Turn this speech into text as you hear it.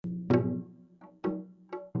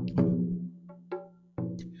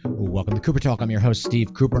welcome to Cooper Talk. I'm your host,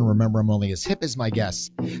 Steve Cooper, and remember, I'm only as hip as my guests.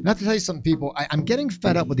 Not to tell you something, people, I'm getting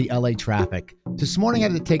fed up with the LA traffic. This morning, I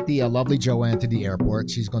had to take the lovely Joanne to the airport.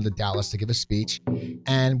 She's going to Dallas to give a speech,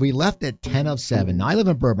 and we left at 10 of 7. Now, I live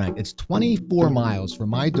in Burbank. It's 24 miles from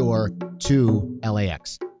my door to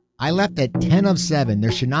LAX. I left at 10 of 7.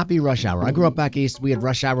 There should not be rush hour. I grew up back east. We had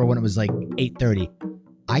rush hour when it was like 8:30.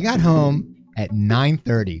 I got home at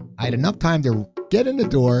 9:30. I had enough time to get in the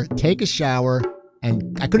door, take a shower,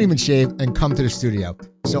 and I couldn't even shave and come to the studio.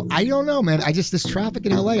 So I don't know, man. This traffic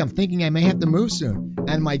in LA, I'm thinking I may have to move soon.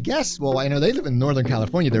 And my guests, well, I know they live in Northern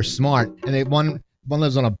California. They're smart. And one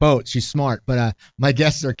lives on a boat. She's smart. But my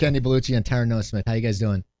guests are Kenny Bellucci and Taryn Noah Smith. How you guys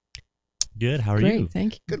doing? Good. How are Great, you?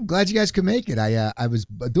 thank you. Good. I'm glad you guys could make it. I was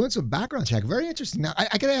doing some background check. Very interesting. Now,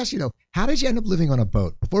 I got to ask you, though, how did you end up living on a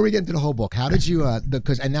boat? Before we get into the whole book, how did you,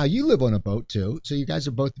 and now you live on a boat, too. So you guys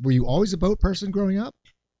are both, were you always a boat person growing up?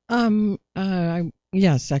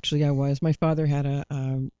 Yes, actually I was. My father had a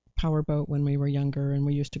power boat when we were younger, and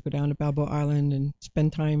we used to go down to Balboa Island and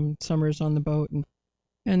spend time summers on the boat.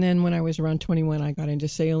 And then when I was around 21, I got into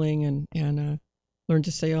sailing and learned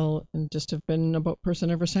to sail, and just have been a boat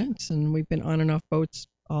person ever since. And we've been on and off boats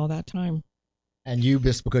all that time. And you,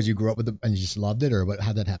 just because you grew up with it and you just loved it, or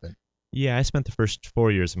how'd that happen? Yeah, I spent the first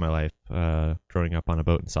 4 years of my life growing up on a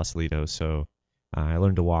boat in Sausalito, so I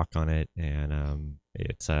learned to walk on it, and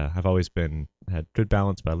I've always had good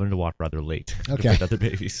balance, but I learned to walk rather late compared to other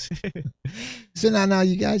babies. So now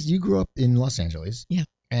you guys, you grew up in Los Angeles. Yeah.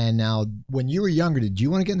 And now, when you were younger, did you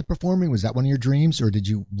want to get into performing? Was that one of your dreams, or did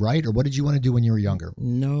you write, or what did you want to do when you were younger?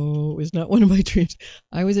 No, it was not one of my dreams.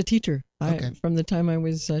 I was a teacher. Okay. From the time I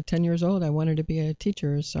was 10 years old, I wanted to be a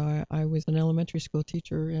teacher. So I was an elementary school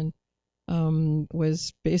teacher, and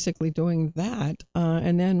was basically doing that.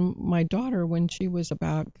 And then my daughter, when she was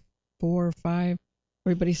about 4 or 5,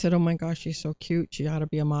 everybody said, "Oh my gosh, she's so cute. She ought to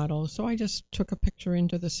be a model." So I just took a picture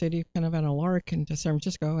into the city, kind of on a lark, into San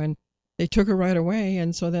Francisco, and they took her right away.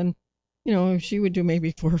 And so then, she would do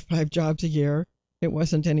maybe 4 or 5 jobs a year. It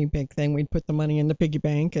wasn't any big thing. We'd put the money in the piggy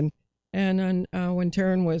bank. And then when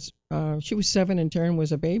Taryn was, she was 7 and Taryn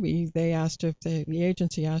was a baby, they asked if the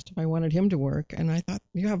agency asked if I wanted him to work. And I thought,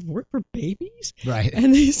 you have work for babies? Right.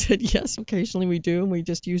 And they said, yes, occasionally we do. And we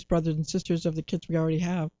just use brothers and sisters of the kids we already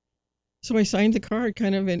have. So I signed the card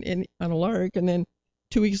kind of on a lark. And then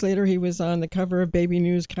 2 weeks later, he was on the cover of Baby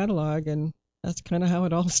News catalog. And that's kind of how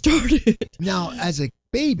it all started. Now, as a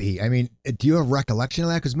baby, I mean, do you have recollection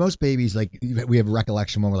of that? Because most babies, like, we have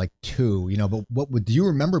recollection when we're like 2, but do you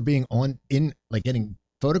remember being getting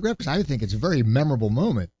photographed? Because I would think it's a very memorable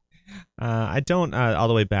moment. I don't all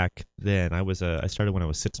the way back then. I started when I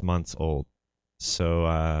was 6 months old. So,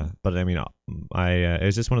 but I mean, it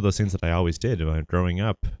was just one of those things that I always did growing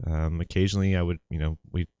up. Occasionally I would,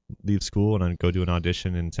 we'd leave school and I'd go do an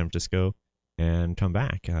audition in San Francisco and come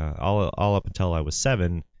back, all up until I was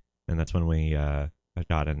 7, and that's when I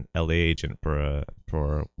got an LA agent for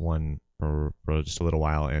just a little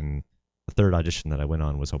while, and the third audition that I went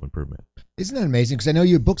on was Home Improvement. Isn't that amazing? Because I know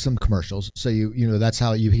you booked some commercials, so that's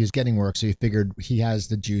how he was getting work. So you figured he has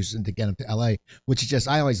the juice and to get him to LA, which is just,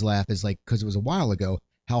 I always laugh, is like, because it was a while ago,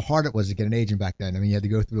 how hard it was to get an agent back then. I mean, you had to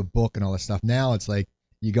go through a book and all this stuff. Now it's like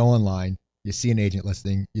you go online, you see an agent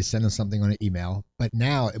listing, you send them something on an email. But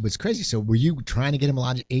now it was crazy. So were you trying to get him a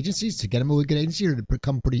lot of agencies to get him a good agency, or did it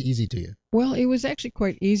come pretty easy to you? Well, it was actually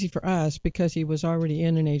quite easy for us because he was already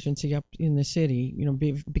in an agency up in the city,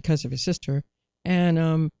 because of his sister.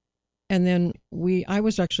 And then I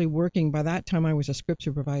was actually working, by that time I was a script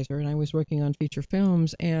supervisor, and I was working on feature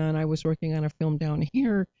films, and I was working on a film down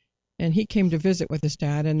here. And he came to visit with his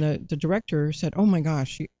dad, and the director said, "Oh my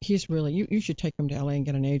gosh, he's really, you should take him to LA and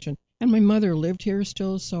get an agent." And my mother lived here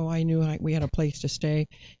still, so I knew we had a place to stay.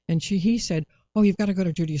 And he said, "Oh, you've got to go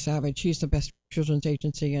to Judy Savage. She's the best children's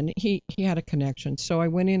agency." And he had a connection. So I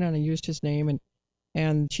went in and I used his name,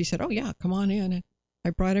 and she said, "Oh yeah, come on in." And I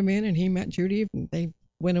brought him in, and he met Judy, and they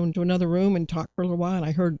went into another room and talked for a little while, and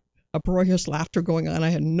I heard uproarious laughter going on.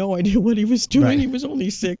 I had no idea what he was doing. Right. He was only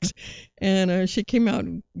 6. And she came out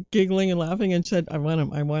giggling and laughing and said, I want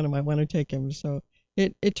to take him. So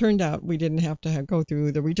it turned out we didn't have to go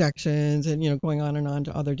through the rejections and, going on and on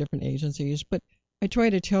to other different agencies. But I try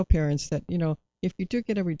to tell parents that, if you do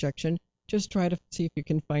get a rejection, just try to see if you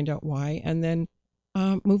can find out why, and then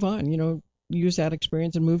move on, use that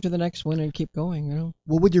experience and move to the next one and keep going,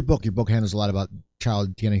 Well, with your book handles a lot about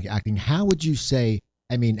child getting acting. How would you,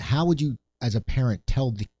 as a parent,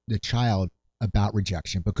 tell the child about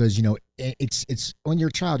rejection? Because, it's when you're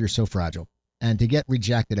a child, you're so fragile. And to get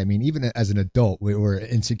rejected, I mean, even as an adult, we're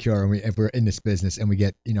insecure, and if we're in this business and we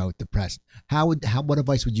get, depressed. What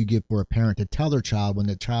advice would you give for a parent to tell their child when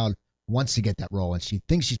the child wants to get that role and she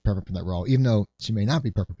thinks she's perfect for that role, even though she may not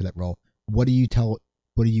be perfect for that role, what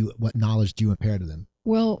knowledge do you impart to them?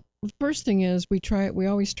 Well, the first thing is we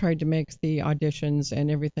always tried to make the auditions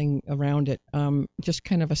and everything around it just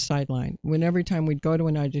kind of a sideline. When every time we'd go to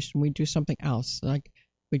an audition, we'd do something else. Like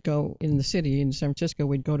we'd go in the city in San Francisco,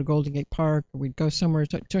 we'd go to Golden Gate Park, or we'd go somewhere.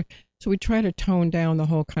 So we try to tone down the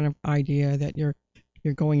whole kind of idea that you're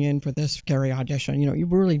going in for this scary audition. You know, you're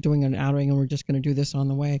really doing an outing and we're just going to do this on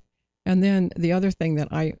the way. And then the other thing that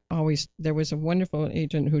there was a wonderful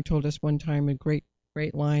agent who told us one time a great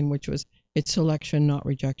line, which was, it's selection, not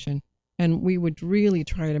rejection. And we would really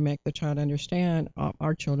try to make the child understand,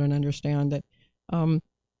 our children understand that,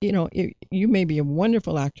 you know, you may be a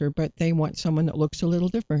wonderful actor, but they want someone that looks a little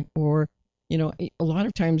different. Or, you know, a lot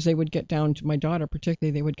of times they would get down to, my daughter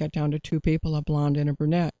particularly, they would get down to two people, a blonde and a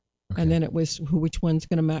brunette. Okay. And then it was which one's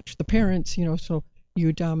going to match the parents, you know, so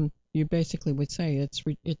you basically would say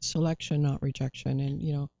it's selection, not rejection, and,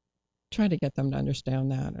 you know, try to get them to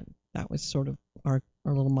understand that. And that was sort of our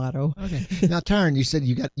little motto. Okay. Now, Taryn, you said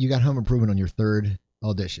you got Home Improvement on your third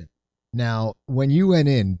audition. Now, when you went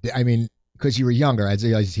in, I mean, because you were younger, I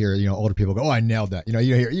always hear, you know, older people go, "Oh, I nailed that." You know,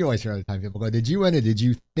 you always hear all the time people go, "Did you win it? Did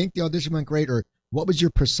you think the audition went great, or what was your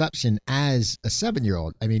perception as a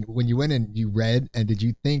 7-year-old? I mean, when you went in, you read, and did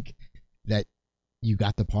you think that you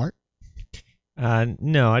got the part?"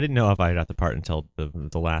 No, I didn't know if I got the part until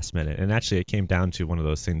the last minute. And actually, it came down to one of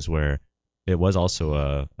those things where it was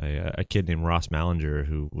also a kid named Ross Mallinger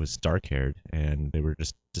who was dark-haired, and they were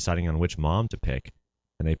just deciding on which mom to pick.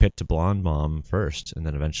 And they picked a blonde mom first, and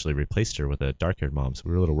then eventually replaced her with a dark-haired mom. So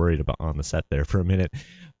we were a little worried about on the set there for a minute.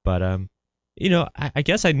 But you know, I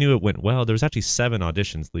guess I knew it went well. There was actually 7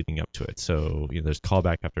 auditions leading up to it. So, you know, there's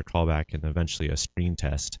callback after callback, and eventually a screen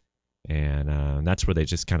test. And that's where they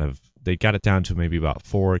just they got it down to maybe about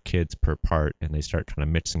 4 kids per part, and they start kind of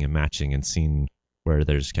mixing and matching and seeing where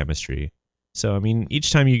there's chemistry. So, I mean,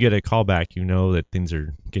 each time you get a callback, you know that things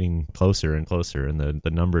are getting closer and closer, and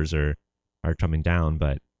the numbers are coming down.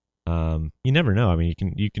 But you never know. I mean,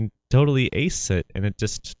 you can totally ace it, and it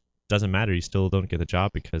just doesn't matter. You still don't get the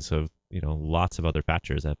job because of, you know, lots of other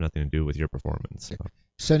factors that have nothing to do with your performance.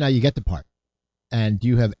 So now you get the part, and do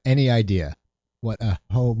you have any idea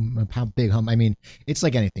how big home? I mean, it's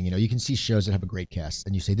like anything, you know, you can see shows that have a great cast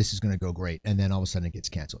and you say this is going to go great, and then all of a sudden it gets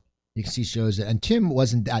canceled. You can see shows and Tim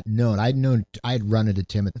wasn't that known. I had run into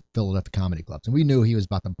Tim at the Philadelphia Comedy Clubs, and we knew he was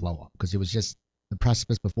about to blow up because it was just the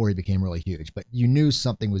precipice before he became really huge. But you knew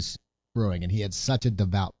something was brewing, and he had such a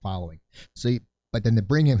devout following. But then to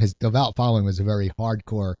bring him, his devout following was a very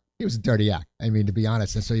hardcore. He was a dirty act, I mean, to be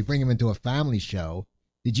honest. And so you bring him into a family show.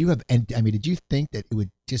 Did you think that it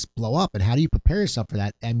would just blow up, and how do you prepare yourself for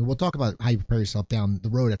that? I mean, we'll talk about how you prepare yourself down the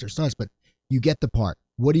road after it starts, but you get the part.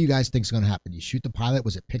 What do you guys think is going to happen? You shoot the pilot?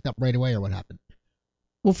 Was it picked up right away, or what happened?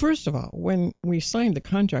 Well, first of all, when we signed the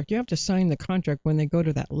contract, you have to sign the contract when they go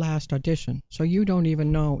to that last audition. So you don't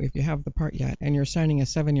even know if you have the part yet, and you're signing a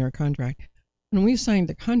 7-year contract. When we signed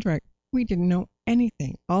the contract, we didn't know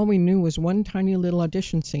anything. All we knew was one tiny little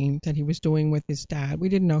audition scene that he was doing with his dad. We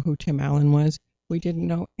didn't know who Tim Allen was. We didn't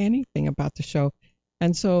know anything about the show.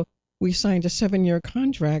 And so we signed a 7-year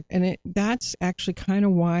contract, and that's actually kind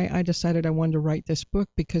of why I decided I wanted to write this book,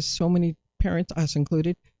 because so many parents, us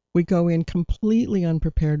included, we go in completely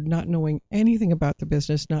unprepared, not knowing anything about the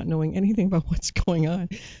business, not knowing anything about what's going on.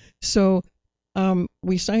 So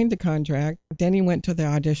we signed the contract. Then he went to the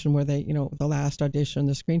audition where they, you know, the last audition,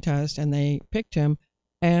 the screen test, and they picked him.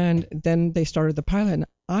 And then they started the pilot. And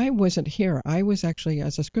I wasn't here. I was actually,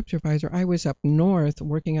 as a script supervisor, I was up north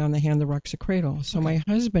working on The Hand That Rocks the Cradle. So my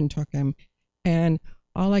husband took him, and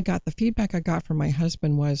the feedback I got from my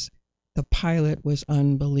husband was the pilot was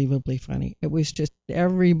unbelievably funny. It was just,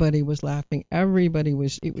 everybody was laughing.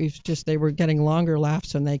 It was just, they were getting longer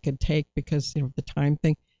laughs than they could take because, you know, the time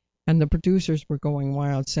thing. And the producers were going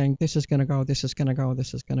wild saying, this is going to go, this is going to go,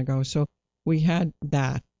 this is going to go. So we had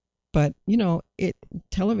that. But, you know,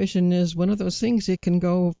 television is one of those things. It can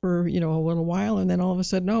go for, you know, a little while, and then all of a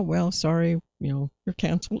sudden, oh, well, sorry, you know, you're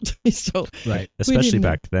canceled. So right, especially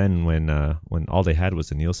back then when all they had was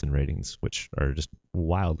the Nielsen ratings, which are just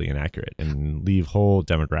wildly inaccurate and leave whole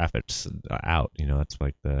demographics out. You know, that's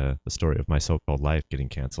like the story of My So-Called Life getting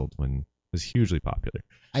canceled when it was hugely popular.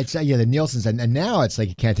 I'd say, yeah, the Nielsen's, and now it's like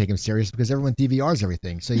you can't take them serious because everyone DVRs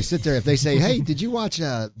everything. So you sit there, if they say, hey, did you watch,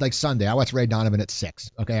 like Sunday, I watched Ray Donovan at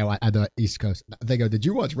 6. Okay, at the East Coast. They go, did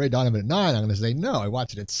you watch Ray Donovan at 9? I'm going to say, no, I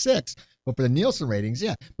watched it at 6. But for the Nielsen ratings,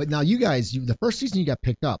 yeah. But now you guys, the first season you got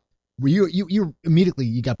picked up, you immediately,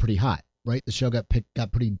 you got pretty hot, right? The show got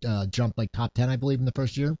pretty, jumped like top 10, I believe, in the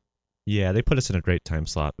first year. Yeah, they put us in a great time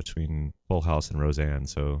slot between Full House and Roseanne,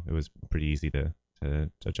 so it was pretty easy to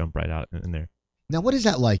jump right out in there. Now, what is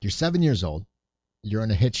that like? You're 7 years old. You're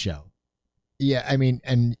on a hit show. Yeah, I mean,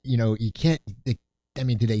 and you can't. Do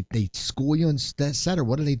they school you on set, or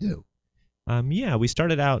what do they do? Yeah, we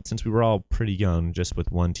started out, since we were all pretty young, just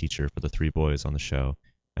with one teacher for the 3 boys on the show.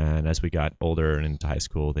 And as we got older and into high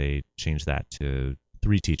school, they changed that to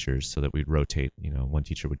 3 teachers so that we'd rotate. One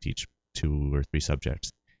teacher would teach 2 or 3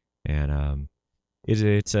 subjects. And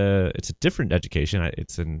it's a different education.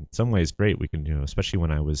 It's in some ways great. We can, especially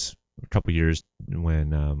when I was a couple years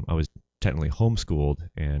when I was technically homeschooled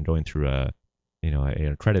and going through an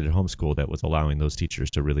accredited homeschool that was allowing those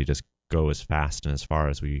teachers to really just go as fast and as far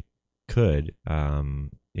as we could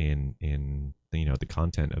in the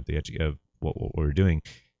content of of what we were doing.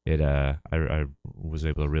 I was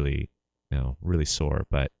able to really soar.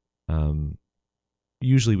 But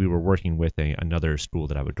usually we were working with another school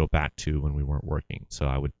that I would go back to when we weren't working, so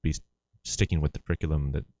I would be sticking with the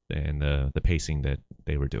curriculum and the pacing that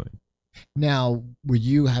they were doing. Now, were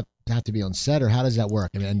you have to be on set, or how does that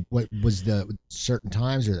work? I mean, what was the certain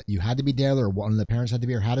times, or you had to be there, or one of the parents had to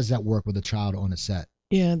be, or how does that work with a child on a set?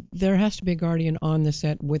 Yeah, there has to be a guardian on the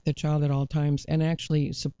set with the child at all times, and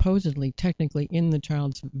actually, supposedly, technically, in the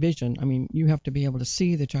child's vision. I mean, you have to be able to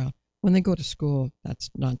see the child. When they go to school, that's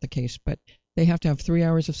not the case, but they have to have 3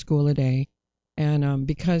 hours of school a day, and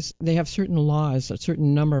because they have certain laws, a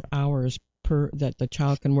certain number of hours that the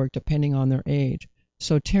child can work depending on their age.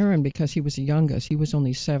 So Taryn, because he was the youngest, he was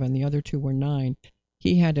only 7, the other 2 were 9.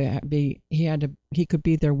 He could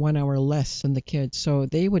be there 1 hour less than the kids. So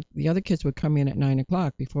the other kids would come in at 9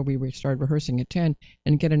 o'clock before we started rehearsing at 10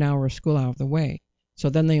 and get an hour of school out of the way. So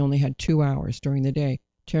then they only had 2 hours during the day.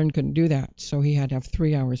 Taryn couldn't do that, so he had to have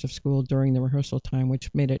 3 hours of school during the rehearsal time, which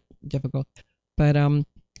made it difficult. But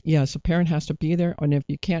so parent has to be there, and if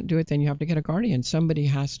you can't do it, then you have to get a guardian. Somebody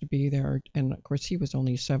has to be there, and of course he was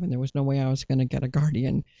only 7. There was no way I was going to get a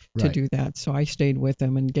guardian to do that, so I stayed with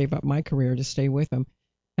him and gave up my career to stay with him.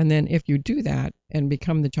 And then if you do that and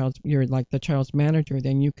become you're like the child's manager,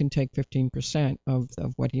 then you can take 15% of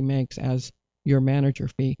what he makes as your manager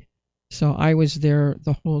fee. So I was there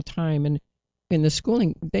the whole time, and in the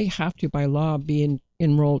schooling, they have to, by law, be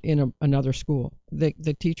enrolled in another school.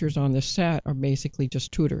 The teachers on the set are basically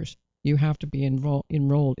just tutors. You have to be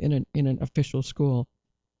enrolled in an official school.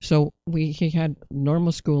 So he had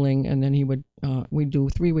normal schooling, and then we'd do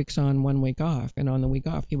 3 weeks on, 1 week off, and on the week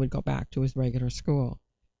off he would go back to his regular school.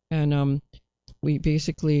 And we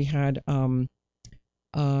basically had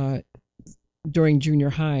during junior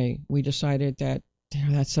high, we decided that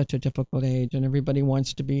that's such a difficult age, and everybody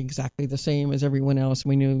wants to be exactly the same as everyone else.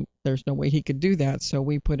 We knew there's no way he could do that, so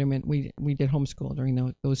we put him in. We did homeschool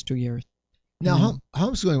during those 2 years. Now,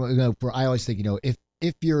 homeschooling, I always think,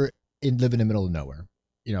 if you're live in the middle of nowhere,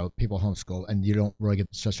 people homeschool and you don't really get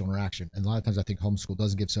social interaction. And a lot of times I think homeschool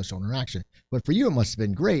doesn't give social interaction. But for you, it must have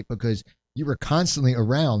been great because you were constantly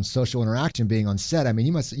around social interaction being on set. I mean,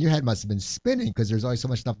 your head must have been spinning because there's always so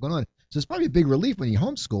much stuff going on. So it's probably a big relief when you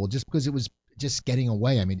homeschool just because it was just getting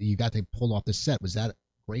away. I mean, you got to pull off the set. Was that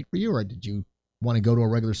great for you, or did you want to go to a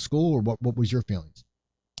regular school, or what was your feelings?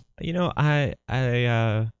 I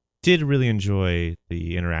did really enjoy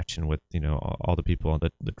the interaction with, all the people,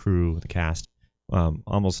 the crew, the cast,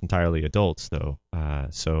 almost entirely adults though,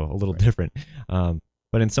 so a little different.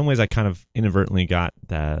 But in some ways I kind of inadvertently got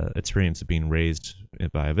the experience of being raised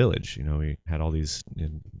by a village. We had all these,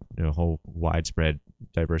 whole widespread,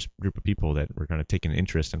 diverse group of people that were kind of taking an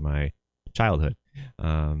interest in my childhood.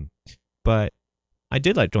 But I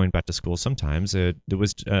did like going back to school sometimes. It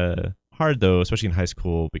was hard though, especially in high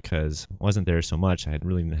school, because I wasn't there so much. I had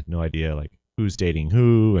really no idea like who's dating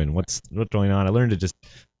who and what's going on. I learned to just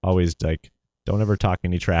always don't ever talk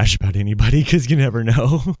any trash about anybody because you never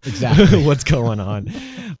know exactly what's going on.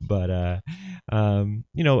 But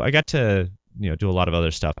I got to do a lot of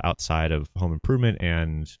other stuff outside of home improvement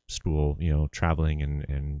and school. Traveling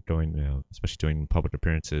and going, especially doing public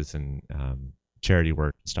appearances and charity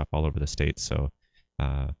work and stuff all over the States. So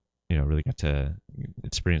really got to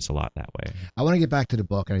experience a lot that way. I want to get back to the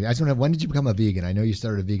book. I just want to, when did you become a vegan? I know you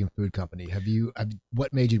started a vegan food company.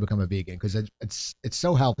 What made you become a vegan? Because it's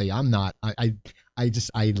so healthy. I'm not. I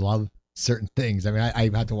love certain things. I mean, I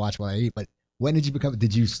have to watch what I eat. But when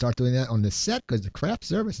did you start doing that on the set? Because the craft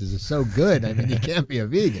services are so good. I mean, you can't be a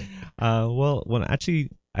vegan. Well,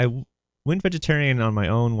 I went vegetarian on my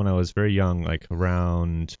own when I was very young, like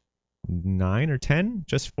around 9 or 10,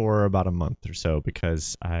 just for about a month or so,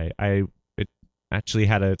 because I actually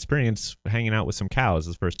had an experience hanging out with some cows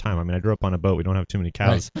the first time. I mean, I grew up on a boat. We don't have too many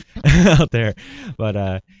cows out there,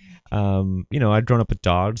 but I'd grown up with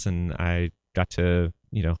dogs, and I got to,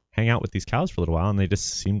 hang out with these cows for a little while, and they just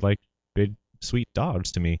seemed like big, sweet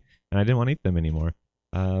dogs to me, and I didn't want to eat them anymore.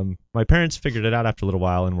 My parents figured it out after a little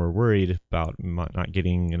while and were worried about not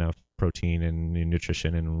getting enough protein and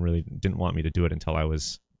nutrition, and really didn't want me to do it until I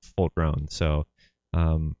was full grown. So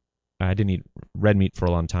I didn't eat red meat for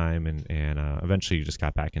a long time, and eventually just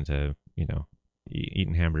got back into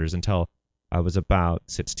eating hamburgers until I was about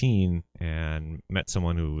 16 and met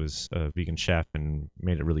someone who was a vegan chef and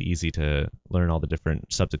made it really easy to learn all the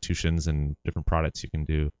different substitutions and different products you can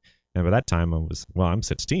do. And by that time I'm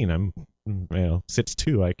 16. I'm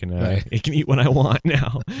 6'2". I can eat what I want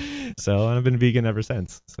now. So I've been vegan ever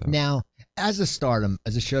since. So. Now, as the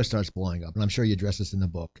show starts blowing up, and I'm sure you address this in the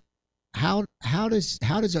book, how does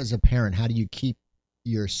as a parent, how do you keep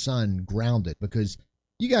your son grounded? Because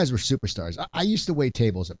you guys were superstars. I used to wait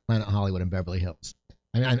tables at Planet Hollywood in Beverly Hills.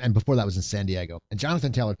 And before that was in San Diego. And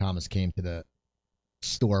Jonathan Taylor Thomas came to the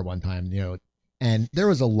store one time, and there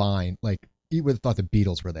was a line, like you would have thought the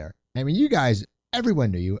Beatles were there. I mean, you guys,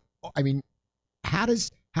 everyone knew you. I mean, how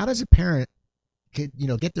does a parent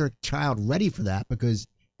get their child ready for that? Because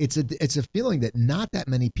it's a feeling that not that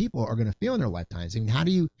many people are going to feel in their lifetimes. I mean,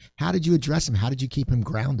 how did you address him? How did you keep him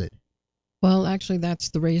grounded? Well, actually, that's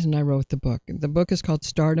the reason I wrote the book. The book is called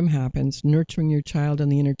Stardom Happens, Nurturing Your Child in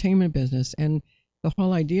the Entertainment Business. And the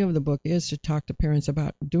whole idea of the book is to talk to parents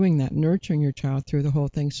about doing that, nurturing your child through the whole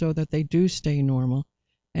thing so that they do stay normal,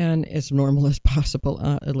 and as normal as possible,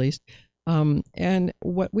 at least. And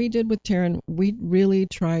what we did with Taryn, we really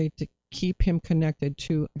tried to keep him connected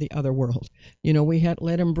to the other world. We had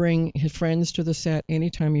let him bring his friends to the set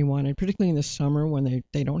anytime he wanted, particularly in the summer when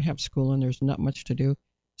they don't have school and there's not much to do.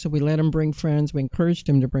 So we let him bring friends. We encouraged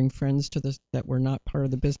him to bring friends that were not part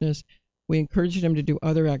of the business. We encouraged him to do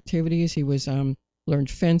other activities. He was learned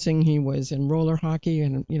fencing. He was in roller hockey,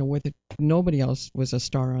 and with it, nobody else was a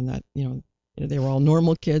star on that. They were all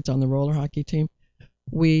normal kids on the roller hockey team.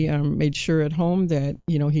 We made sure at home that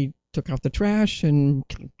he took out the trash and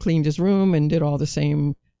cleaned his room and did all the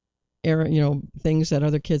same things that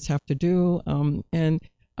other kids have to do. And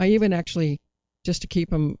I even actually, just to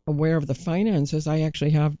keep him aware of the finances, I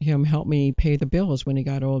actually have him help me pay the bills when he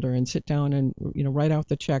got older, and sit down and write out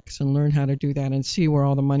the checks and learn how to do that and see where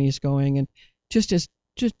all the money is going, and just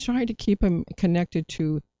try to keep him connected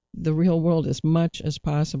to the real world as much as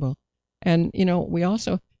possible. And we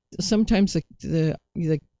also sometimes the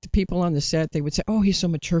people on the set, they would say, "Oh, he's so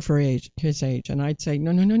mature for his age," and I'd say,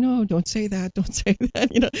 "No, don't say that, don't say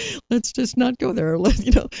that. Let's just not go there.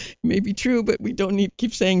 It may be true, but we don't need to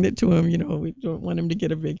keep saying that to him. We don't want him to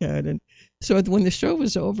get a big head." And so when the show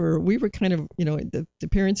was over, we were kind of, the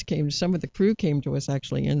parents came, some of the crew came to us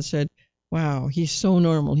actually and said, "Wow, he's so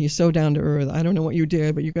normal. He's so down to earth. I don't know what you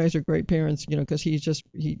did, but you guys are great parents, because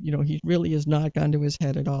he really has not gone to his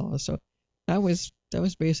head at all." So that was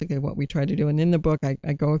basically what we tried to do. And in the book,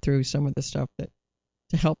 I go through some of the stuff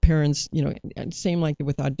to help parents, same like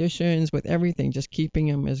with auditions, with everything, just keeping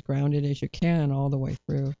them as grounded as you can all the way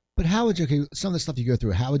through. But how would some of the stuff you go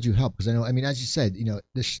through, how would you help? Because as you said,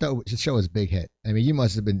 the show is a big hit. I mean, you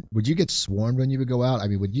must have been, would you get swarmed when you would go out? I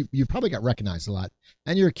mean, you probably got recognized a lot,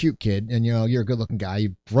 and you're a cute kid, and you're a good looking guy.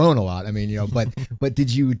 You've grown a lot. I mean, but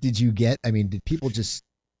did you get, did people just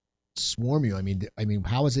swarm you? I mean,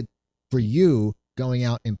 how is it for you going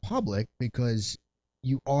out in public, because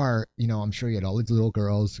you are, I'm sure you had all these little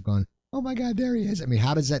girls going, "Oh my God, there he is." I mean,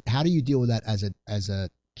 how do you deal with that as a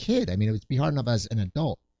kid? I mean, it would be hard enough as an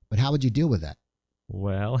adult, but how would you deal with that?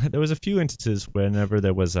 Well, there was a few instances whenever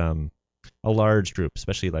there was a large group,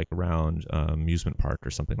 especially like around amusement park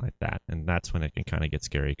or something like that, and that's when it can kind of get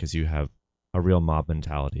scary, because you have a real mob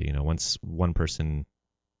mentality. Once one person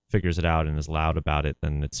figures it out and is loud about it,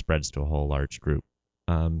 then it spreads to a whole large group.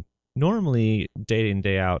 Normally, day in,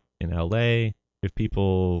 day out in LA, if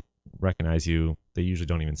people recognize you, they usually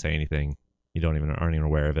don't even say anything. You aren't even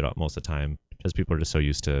aware of it most of the time, because people are just so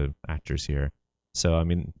used to actors here. So,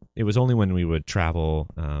 it was only when we would travel,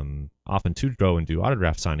 often to go and do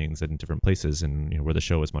autograph signings in different places, and where the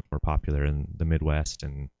show was much more popular in the Midwest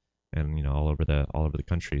and all over the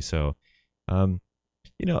country. So,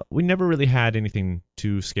 we never really had anything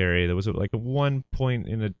too scary. There was like one point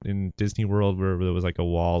in Disney World where there was like a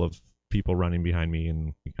wall of people running behind me,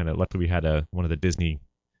 and luckily we had one of the Disney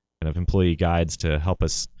kind of employee guides to help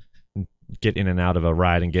us get in and out of a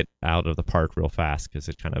ride and get out of the park real fast, because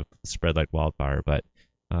it kind of spread like wildfire. But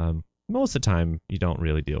most of the time you don't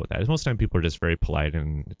really deal with that. Most of the time people are just very polite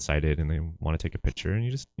and excited, and they want to take a picture, and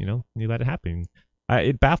you just you let it happen.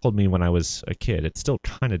 It baffled me when I was a kid. It still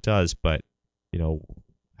kind of does, but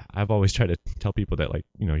I've always tried to tell people that, like,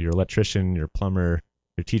 your electrician, your plumber,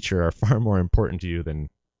 your teacher are far more important to you than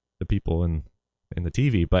the people in the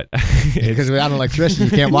TV. But because without electricity,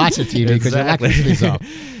 you can't watch the TV because your electricity's off.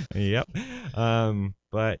 Yep.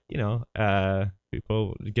 But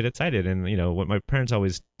people get excited, and what my parents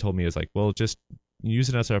always told me is like, well, just use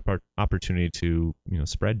it as an opportunity to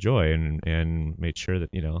spread joy and make sure that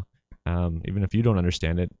even if you don't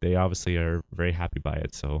understand it, they obviously are very happy by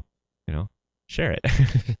it. So share it.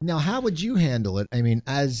 Now, how would you handle it? I mean,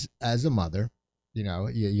 as a mother,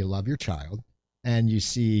 you love your child, and you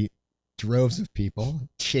see droves of people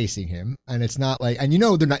chasing him, and it's not like, and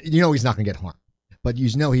they're not, he's not going to get harmed, but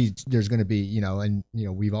there's going to be, and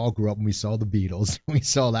we've all grew up and we saw the Beatles, we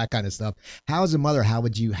saw that kind of stuff. How, as a mother, how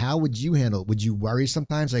would you handle it? Would you worry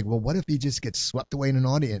sometimes, like, well, what if he just gets swept away in an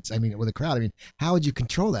audience? I mean, with a crowd. I mean, how would you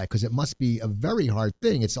control that? Because it must be a very hard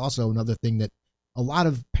thing. It's also another thing that a lot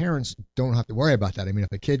of parents don't have to worry about that. I mean,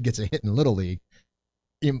 if a kid gets a hit in Little League,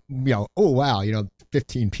 oh wow,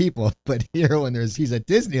 15 people, but here when he's at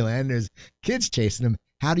Disneyland, there's kids chasing him.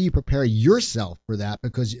 How do you prepare yourself for that?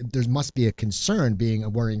 Because there must be a concern being a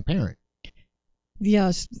worrying parent.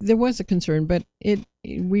 Yes, there was a concern, but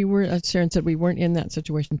we were, as Sharon said, we weren't in that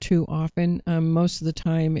situation too often. Most of the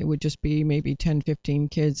time, it would just be maybe 10, 15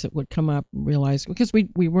 kids that would come up and realize, because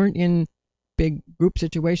we weren't in big group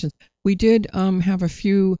situations. We did have a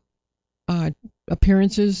few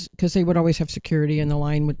appearances, because they would always have security, and the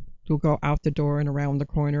line would go out the door and around the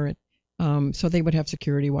corner, and so they would have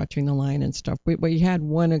security watching the line and stuff. We had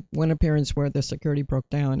one appearance where the security broke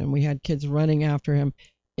down, and we had kids running after him.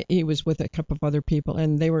 He was with a couple of other people,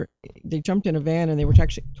 and they jumped in a van, and they were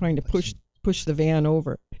actually trying to push the van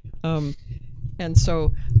over, and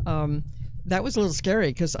so that was a little scary,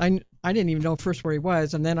 because I didn't even know first where he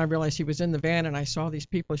was, and then I realized he was in the van, and I saw these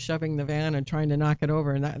people shoving the van and trying to knock it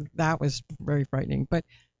over, and that was very frightening. But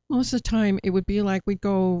most of the time, it would be like we'd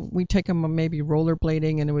take him maybe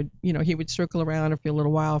rollerblading, and it would, he would circle around for a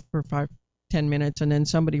little while for 5-10 minutes, and then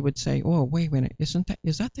somebody would say, "Oh, wait a minute, is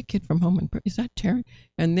that the kid from Home Improvement? Is that Terry?"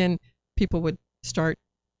 And then people would start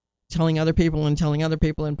telling other people,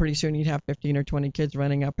 and pretty soon you'd have 15 or 20 kids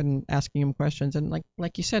running up and asking him questions. And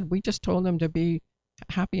like you said, we just told them to be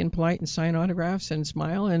happy and polite and sign autographs and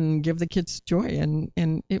smile and give the kids joy,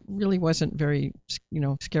 and it really wasn't very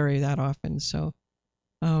scary that often. So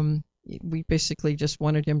we basically just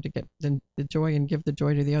wanted him to get the joy and give the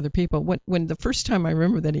joy to the other people. When the first time I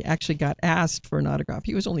remember that he actually got asked for an autograph,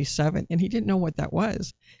 he was only 7, and he didn't know what that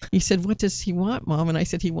was. He said, "What does he want, Mom?" And I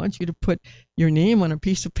said, "He wants you to put your name on a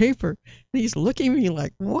piece of paper." And he's looking at me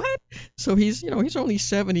like, "What?" So he's only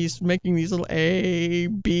 7. He's making these little A,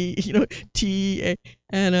 B, T, A,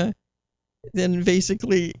 and then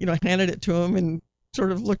basically, handed it to him and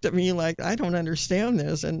sort of looked at me like, "I don't understand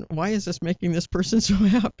this, and why is this making this person so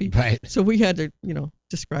happy?" Right. So we had to,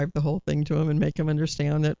 describe the whole thing to him and make him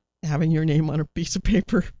understand that having your name on a piece of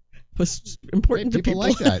paper was important to people.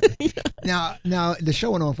 Like that. Yeah. Now, the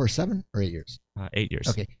show went on for 7 or 8 years? 8 years.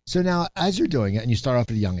 Okay. So now, as you're doing it, and you start off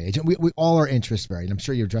at a young age, and we all are interest varied, and I'm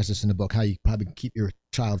sure you address this in the book, how you probably keep your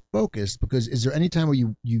child focused, because is there any time where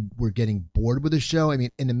you were getting bored with the show? I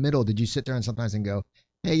mean, in the middle, did you sit there and sometimes and go,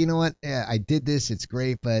 "Hey, you know what? Yeah, I did this. It's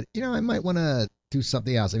great, but I might want to do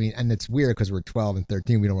something else." I mean, and it's weird because we're 12 and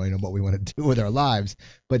 13. We don't really know what we want to do with our lives.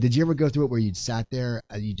 But did you ever go through it where you sat there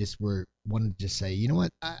and you just wanted to just say, "You know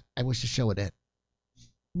what? I wish the show would end"?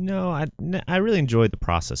 No, I really enjoyed the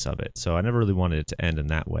process of it, so I never really wanted it to end in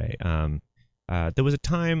that way. There was a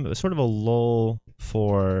time, sort of a lull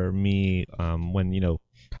for me, when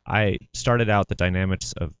I started out. The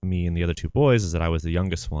dynamics of me and the other 2 boys is that I was the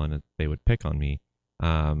youngest one, and they would pick on me.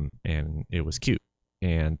 And it was cute.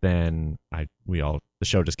 And then the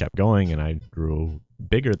show just kept going, and I grew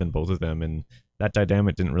bigger than both of them, and that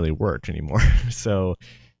dynamic didn't really work anymore. So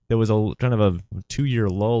there was a kind of a 2-year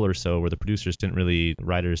lull or so where the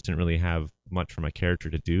writers didn't really have much for my character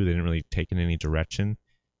to do. They didn't really take in any direction.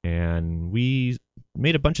 And we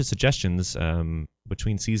made a bunch of suggestions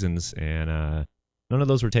between seasons, and none of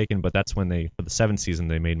those were taken, but that's when for the 7th season,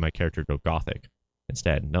 they made my character go gothic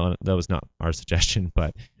instead. No, that was not our suggestion,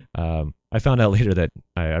 but I found out later that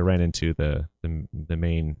I ran into the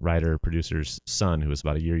main writer producer's son, who was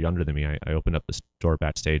about a year younger than me. I opened up the door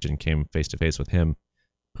backstage and came face to face with him,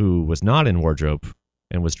 who was not in wardrobe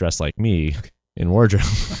and was dressed like me in wardrobe.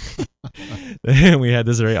 And we had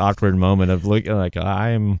this very awkward moment of looking like,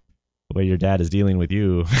 "I am the way your dad is dealing with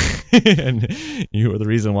you, and you are the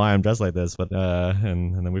reason why I'm dressed like this." But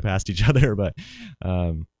and then we passed each other, but.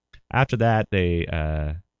 After that,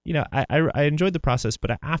 I enjoyed the process,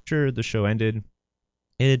 but after the show ended,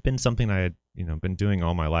 it had been something I had, been doing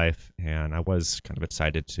all my life, and I was kind of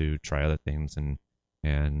excited to try other things, and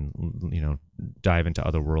and dive into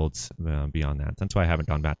other worlds beyond that. That's why I haven't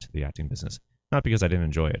gone back to the acting business. Not because I didn't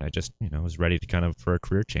enjoy it. I just was ready to kind of for a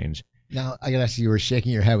career change. Now I gotta ask you were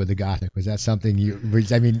shaking your head with the Gothic. Was that something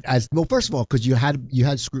first of all, because you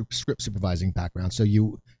had script supervising background, so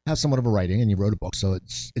you have somewhat of a writing and you wrote a book, so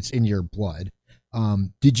it's in your blood.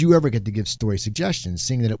 Did you ever get to give story suggestions,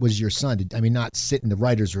 seeing that it was your son? Not sit in the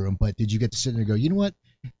writer's room, but did you get to sit there and go, you know what?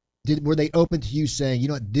 Were they open to you saying, you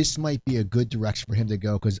know what, this might be a good direction for him to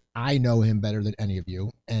go because I know him better than any of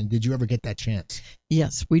you? And did you ever get that chance?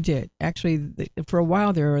 Yes, we did. Actually, for a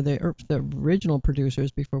while there, the original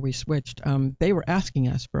producers before we switched, they were asking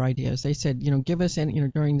us for ideas. They said, give us any,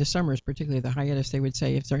 during the summers, particularly the hiatus, they would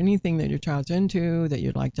say, is there anything that your child's into that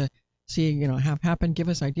you'd like to see, have happen? Give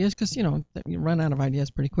us ideas because, you run out of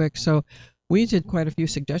ideas pretty quick. So we did quite a few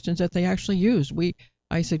suggestions that they actually used.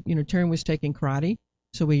 I said, Taryn was taking karate.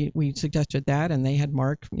 So we suggested that, and they had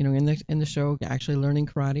Mark, in the show actually learning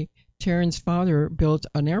karate. Taryn's father built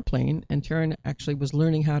an airplane, and Taryn actually was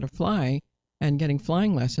learning how to fly and getting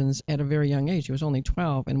flying lessons at a very young age. He was only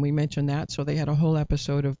 12, and we mentioned that. So they had a whole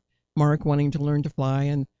episode of Mark wanting to learn to fly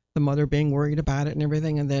and the mother being worried about it and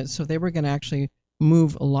everything. And so they were going to actually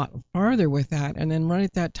move a lot farther with that. And then right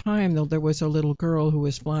at that time, there was a little girl who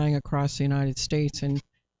was flying across the United States and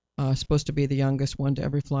supposed to be the youngest one to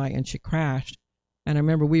ever fly, and she crashed. And I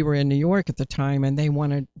remember we were in New York at the time, and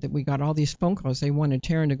we got all these phone calls. They wanted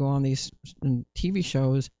Taryn to go on these TV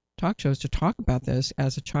shows, talk shows, to talk about this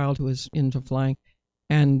as a child who was into flying.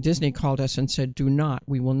 And Disney called us and said,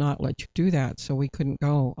 we will not let you do that. So we couldn't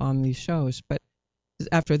go on these shows. But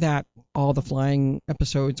after that, all the flying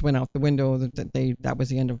episodes went out the window. That was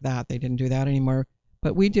the end of that. They didn't do that anymore.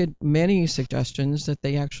 But we did many suggestions that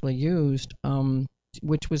they actually used,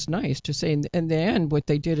 which was nice to say. In the end, what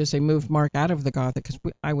they did is they moved Mark out of the Gothic because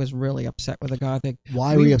I was really upset with the Gothic.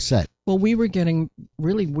 Why were you upset? Well, we were getting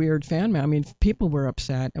really weird fan mail. People were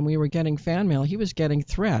upset, and we were getting fan mail. He was getting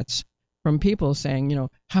threats from people saying,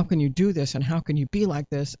 how can you do this, and how can you be like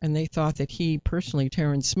this? And they thought that he personally,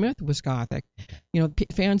 Terrence Smith, was Gothic.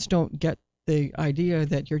 Fans don't get the idea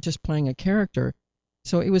that you're just playing a character.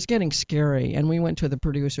 So it was getting scary, and we went to the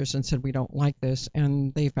producers and said, we don't like this,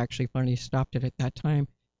 and they've actually finally stopped it at that time.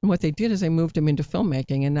 And what they did is they moved him into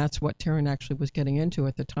filmmaking, and that's what Taryn actually was getting into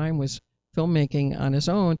at the time, was filmmaking on his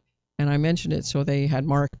own. And I mentioned it, so they had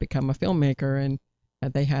Mark become a filmmaker, and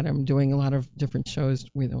they had him doing a lot of different shows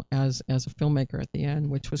as a filmmaker at the end,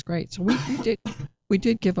 which was great. So we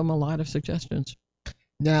did give him a lot of suggestions.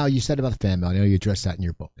 Now, you said about the fan mail. I know you addressed that in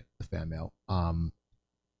your book, the fan mail.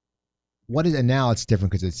 And now it's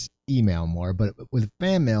different because it's email more, but with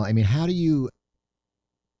fan mail, how do you,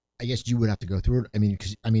 I guess you would have to go through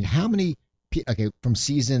it. How many, from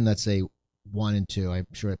season, let's say 1 and 2, I'm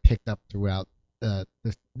sure it picked up throughout the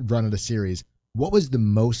run of the series. What was the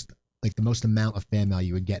most amount of fan mail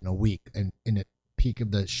you would get in a week and in the peak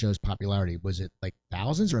of the show's popularity? Was it like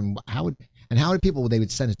thousands, or how would people, they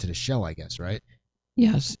would send it to the show, I guess, right?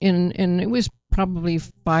 Yes. And it was probably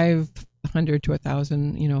 500 to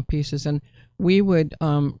 1,000, pieces, and we would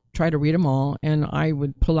try to read them all, and I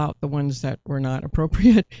would pull out the ones that were not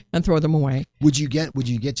appropriate and throw them away. Would you get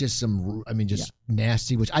just some,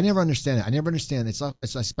 nasty, which I never understand it. I never understand it's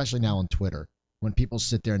especially now on Twitter when people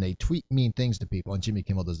sit there and they tweet mean things to people, and Jimmy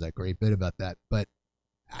Kimmel does that great bit about that. But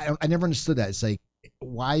I never understood that. It's like,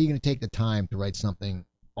 why are you going to take the time to write something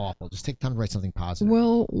awful? Just take time to write something positive.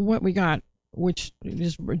 Well, what we got, which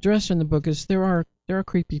is addressed in the book, is there are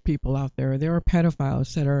creepy people out there. There are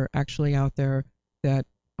pedophiles that are actually out there that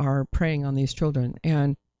are preying on these children,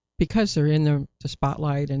 and because they're in the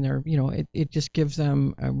spotlight, and they're, it just gives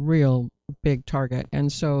them a real big target.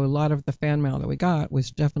 And so a lot of the fan mail that we got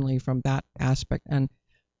was definitely from that aspect, and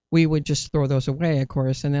we would just throw those away, of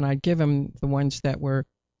course, and then I'd give him the ones that were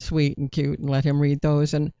sweet and cute and let him read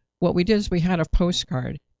those. And what we did is we had a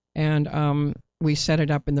postcard, and we set it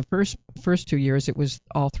up in the first 2 years. It was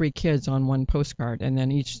all 3 kids on one postcard, and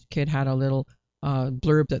then each kid had a little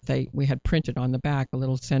blurb that we had printed on the back, a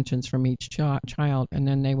little sentence from each child, and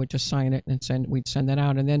then they would just sign it and we'd send that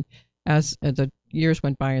out. And then as the years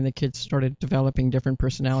went by and the kids started developing different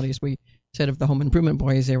personalities, we said of the Home Improvement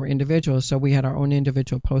Boys, they were individuals, so we had our own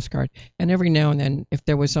individual postcard. And every now and then, if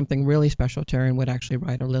there was something really special, Taryn would actually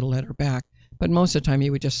write a little letter back. But most of the time, he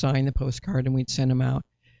would just sign the postcard and we'd send them out.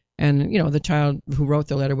 And, the child who wrote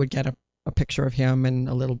the letter would get a picture of him and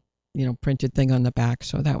a little, printed thing on the back.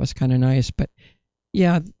 So that was kind of nice. But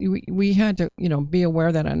yeah, we had to, be aware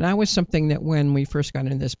of that. And that was something that when we first got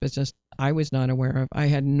into this business, I was not aware of. I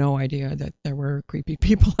had no idea that there were creepy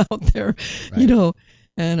people out there, right.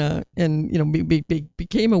 and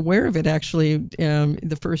became aware of it actually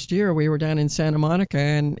the first year we were down in Santa Monica,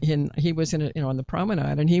 and he was in on the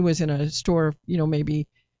promenade, and he was in a store maybe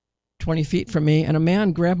 20 feet from me, and a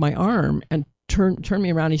man grabbed my arm and turned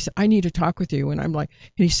me around. He said, "I need to talk with you." And I'm like,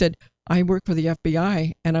 and he said, "I work for the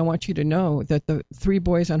FBI, and I want you to know that the 3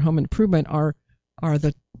 boys on Home Improvement are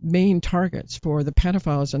the main targets for the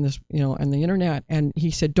pedophiles on this, on the internet." And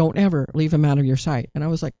he said, "Don't ever leave them out of your sight." And I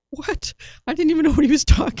was like, "What?" I didn't even know what he was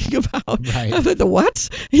talking about. Right. I thought, the what?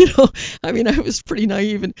 I mean, I was pretty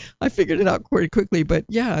naive, and I figured it out quite quickly. But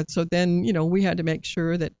yeah, so then, we had to make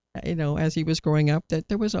sure that, as he was growing up, that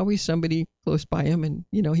there was always somebody close by him. And,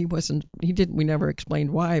 we never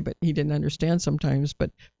explained why, but he didn't understand sometimes.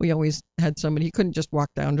 But we always had somebody. He couldn't just walk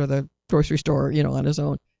down to the grocery store, on his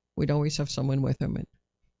own. We'd always have someone with him.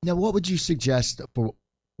 Now, what would you suggest for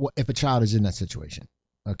if a child is in that situation?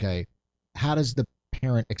 Okay, how does the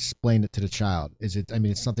parent explain it to the child? Is it? I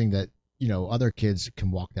mean, it's something that other kids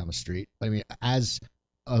can walk down the street. I mean, as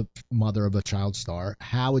a mother of a child star,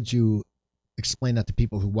 how would you explain that to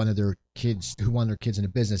people who wanted their kids in a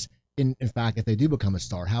business? In fact, if they do become a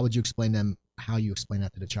star, how would you explain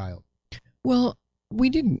that to the child? Well, we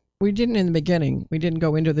didn't in the beginning. We didn't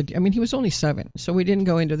go into he was only 7, so we didn't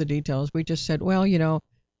go into the details. We just said, well,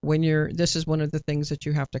 when this is one of the things that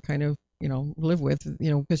you have to kind of, live with,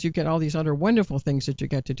 because you get all these other wonderful things that you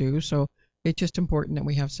get to do. So it's just important that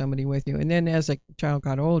we have somebody with you. And then as he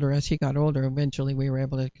got older, eventually we were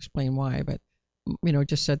able to explain why. But,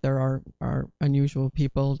 just said there are unusual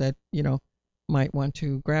people that, might want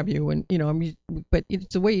to grab you. And, but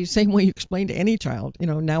it's the same way you explain to any child.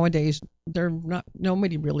 Nowadays,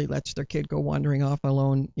 nobody really lets their kid go wandering off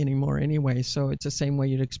alone anymore anyway. So it's the same way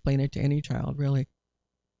you'd explain it to any child, really.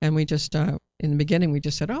 And we just, in the beginning, we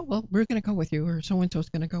just said, oh, well, we're going to go with you, or so-and-so's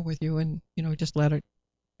going to go with you. And, just let it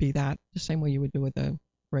be that, the same way you would do with a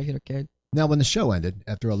regular kid. Now, when the show ended,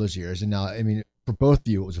 after all those years, and now, I mean, for both of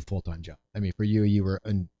you, it was a full-time job. I mean, for you were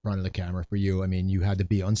in front of the camera. For you, I mean, you had to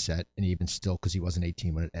be on set, and even still, because he wasn't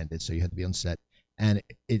 18 when it ended, so you had to be on set. And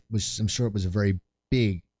I'm sure it was a very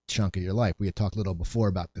big chunk of your life. We had talked a little before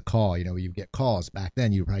about the call. You get calls. Back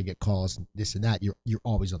then, you probably get calls, and this and that. You're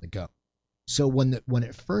always on the go. So when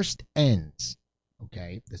it first ends,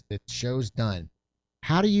 okay, the show's done,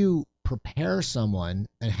 how do you prepare someone,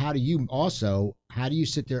 and how do you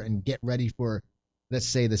sit there and get ready for, let's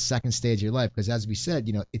say, the second stage of your life? Because as we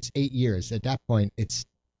said, it's 8 years. At that point, it's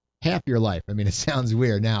half your life. I mean, it sounds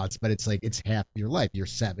weird now, but it's like it's half your life. You're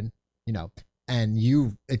 7, and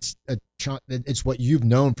it's a chunk. It's what you've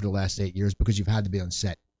known for the last 8 years because you've had to be on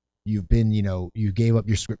set. You've been, you gave up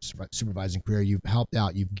your script supervising career. You've helped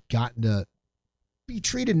out. You've gotten to be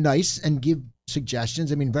treated nice and give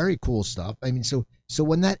suggestions. I mean, very cool stuff. I mean, so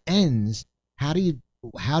when that ends, how do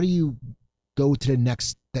you go to the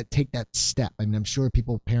next, take that step? I mean, I'm sure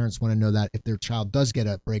parents want to know that if their child does get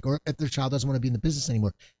a break, or if their child doesn't want to be in the business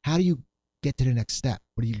anymore, how do you get to the next step?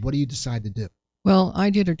 What do you decide to do? Well,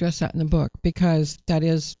 I did address that in the book, because that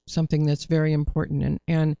is something that's very important.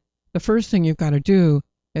 And the first thing you've got to do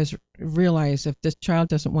is realize if this child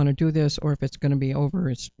doesn't want to do this, or if it's going to be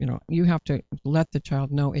over, you have to let the child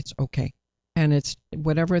know it's okay. And it's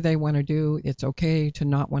whatever they want to do, it's okay to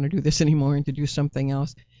not want to do this anymore and to do something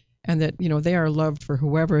else. And that, they are loved for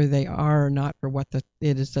whoever they are, not for what it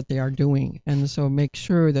is that they are doing. And so make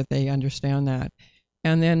sure that they understand that.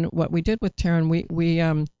 And then what we did with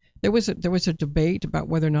Taryn, there was a debate about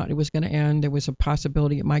whether or not it was going to end. There was a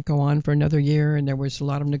possibility it might go on for another year, and there was a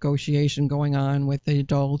lot of negotiation going on with the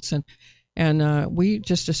adults. And we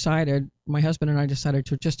just decided, my husband and I decided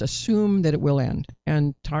to just assume that it will end,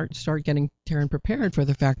 and start getting Taryn prepared for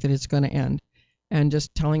the fact that it's going to end. And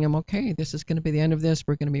just telling him, okay, this is going to be the end of this.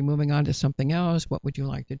 We're going to be moving on to something else. What would you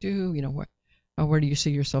like to do? Where do you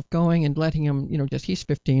see yourself going? And letting him, he's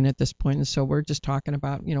 15 at this point. And so we're just talking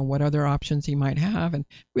about, what other options he might have, and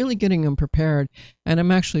really getting him prepared. And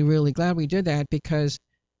I'm actually really glad we did that, because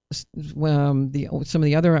some of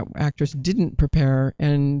the other actors didn't prepare,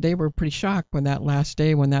 and they were pretty shocked when that last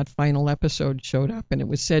day, when that final episode showed up, and it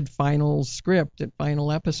was said final script at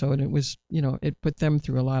final episode. It was, it put them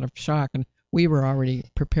through a lot of shock, and we were already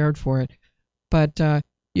prepared for it. But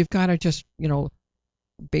you've got to just,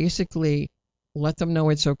 basically let them know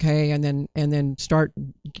it's okay, and then start,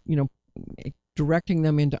 directing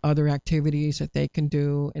them into other activities that they can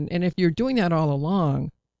do. And if you're doing that all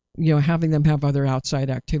along, having them have other outside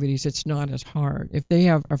activities, it's not as hard. If they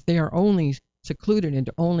are only secluded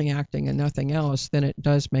into only acting and nothing else, then it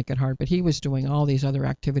does make it hard. But he was doing all these other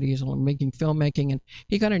activities, making filmmaking, and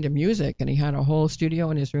he got into music, and he had a whole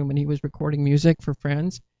studio in his room, and he was recording music for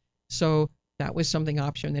friends. So that was something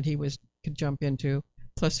option that he could jump into.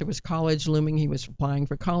 Plus, there was college looming. He was applying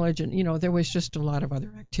for college, and there was just a lot of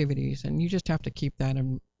other activities, and you just have to keep that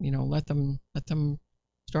and let them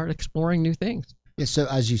start exploring new things. Yeah, so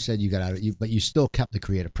as you said, you got out of you, but you still kept the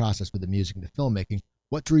creative process with the music and the filmmaking.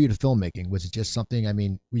 What drew you to filmmaking? Was it just something? I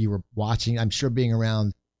mean, you were watching. I'm sure being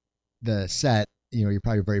around the set, you're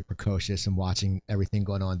probably very precocious and watching everything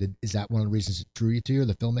going on. Is that one of the reasons it drew you to you,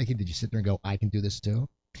 the filmmaking? Did you sit there and go, I can do this too?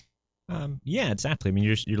 Yeah, exactly. I mean,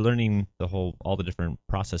 you're learning all the different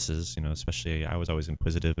processes. Especially I was always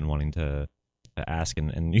inquisitive and wanting to ask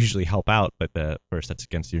and usually help out, but of course that's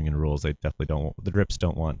against union rules. They definitely don't. The Drips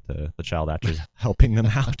don't want the child actors helping them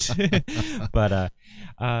out. But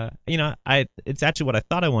it's actually what I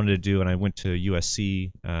thought I wanted to do, and I went to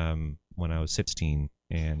USC when I was 16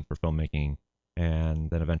 and for filmmaking, and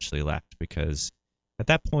then eventually left because at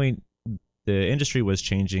that point the industry was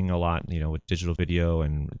changing a lot. With digital video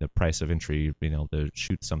and the price of entry, to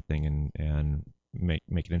shoot something and make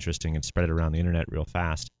it interesting and spread it around the internet real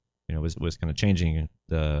fast. Was kind of changing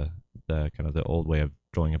the kind of the old way of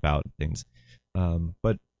going about things.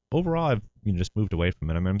 But overall, I've just moved away from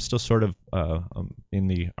it. I mean, I'm still sort of in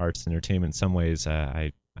the arts and entertainment in some ways.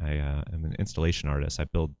 I am an installation artist. I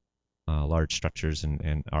build large structures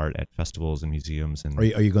and art at festivals and museums. And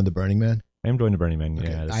are you going to Burning Man? I am going to Burning Man. Okay.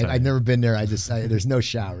 Yeah, I've never been there. There's no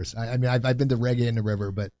showers. I mean, I've been to Reggae in the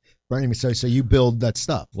River, but Burning Man. So you build that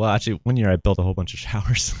stuff? Well, actually, one year I built a whole bunch of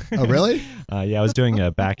showers. Oh, really? Yeah, I was doing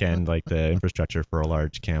a back end, like the infrastructure for a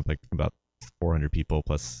large camp, like about 400 people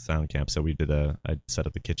plus sound camp. So we did I set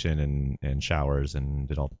up the kitchen and showers and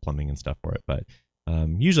did all the plumbing and stuff for it. But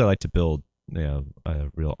usually I like to build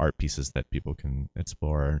real art pieces that people can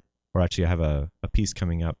explore. Or actually, I have a piece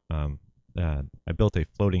coming up. I built a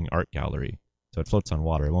floating art gallery, so it floats on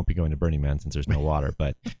water. It won't be going to Burning Man since there's no water,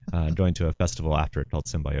 but going to a festival after it called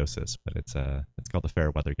Symbiosis. But it's called the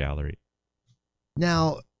Fairweather Gallery.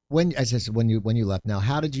 Now, when you left, now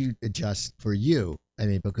how did you adjust for you? I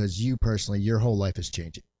mean, because you personally, your whole life is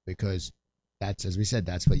changing because that's, as we said,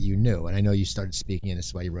 that's what you knew. And I know you started speaking, and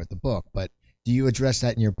that's why you wrote the book. But do you address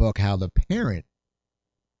that in your book, how the parent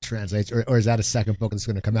translates, or is that a second book that's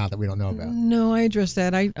going to come out that we don't know about? No, I address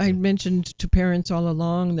that. I mentioned to parents all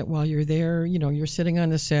along that while you're there, you're sitting on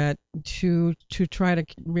the set to try to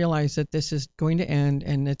realize that this is going to end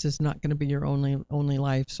and this is not going to be your only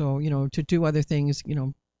life. So, to do other things,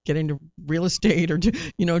 get into real estate or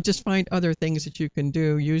just find other things that you can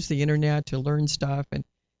do, use the internet to learn stuff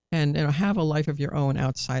and have a life of your own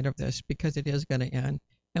outside of this because it is going to end.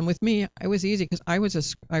 And with me, it was easy because I was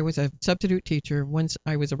a substitute teacher. Once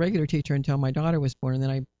I was a regular teacher until my daughter was born, and then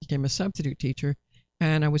I became a substitute teacher,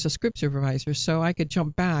 and I was a script supervisor, so I could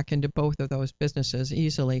jump back into both of those businesses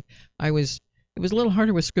easily. It was a little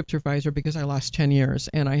harder with script supervisor because I lost 10 years,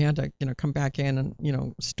 and I had to come back in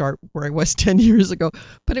and start where I was 10 years ago.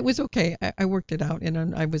 But it was okay. I worked it out,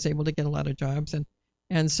 and I was able to get a lot of jobs,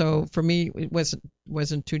 and so for me, it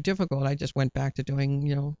wasn't too difficult. I just went back to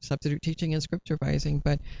doing, substitute teaching and script supervising.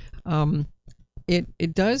 But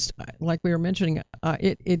it does, like we were mentioning,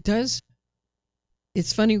 it does.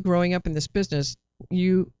 It's funny growing up in this business.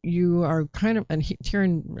 You are kind of, and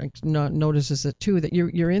Taryn notices it too, that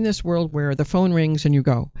you're in this world where the phone rings and you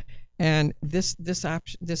go, and this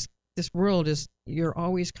world is, you're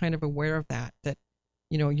always kind of aware of that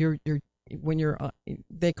you're when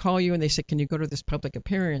they call you and they say, can you go to this public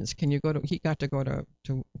appearance? Can you go to? He got to go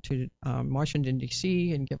to Washington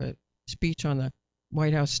D.C. and give a speech on the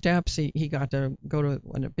White House steps. He got to go to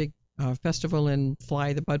a big festival and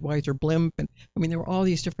fly the Budweiser blimp, and I mean there were all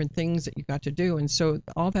these different things that you got to do, and so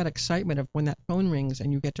all that excitement of when that phone rings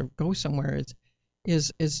and you get to go somewhere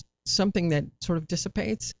is something that sort of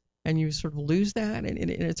dissipates, and you sort of lose that, and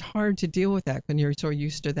it's hard to deal with that when you're so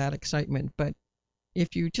used to that excitement. But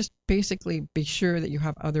if you just basically be sure that you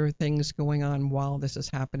have other things going on while this is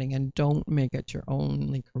happening and don't make it your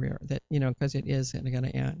only career, that because it is going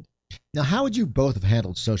to end. Now, how would you both have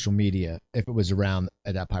handled social media if it was around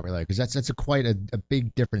at that popular? Because that's quite a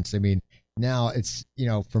big difference. I mean, now it's,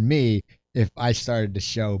 for me, if I started the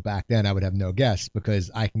show back then, I would have no guests because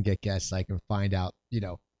I can get guests. I can find out,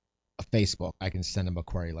 a Facebook. I can send them a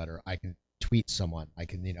query letter. I can tweet someone. I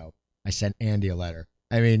can, I sent Andy a letter.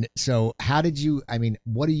 I mean, so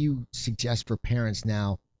what do you suggest for parents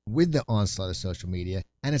now with the onslaught of social media?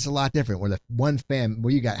 And it's a lot different where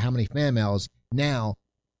where you got how many fan mails now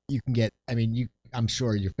you can get. I mean, I'm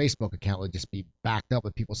sure your Facebook account would just be backed up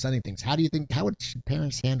with people sending things. How should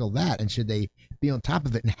parents handle that? And should they be on top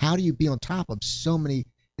of it? And how do you be on top of so many?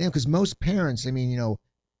 Because most parents, we didn't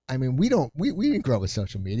grow up with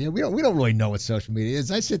social media. We don't really know what social media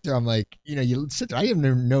is. I sit there, I'm like, you sit there. I didn't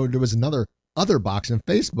even know there was another other box on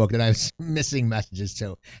Facebook that I was missing messages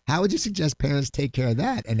to. How would you suggest parents take care of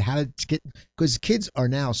that? And how to get, because kids are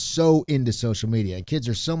now so into social media and kids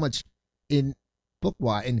are so much in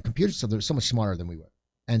in computer stuff, they're so much smarter than we were.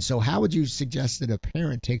 And so how would you suggest that a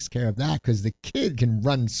parent takes care of that? Because the kid can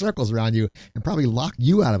run circles around you and probably lock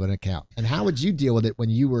you out of an account. And how would you deal with it when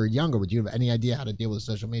you were younger? Would you have any idea how to deal with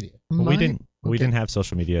social media? Well, we Okay. didn't have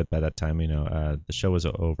social media by that time. The show was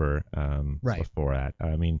over Right. before that.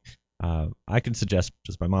 I mean, I can suggest,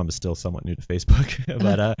 just my mom is still somewhat new to Facebook,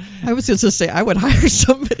 but I was just to say I would hire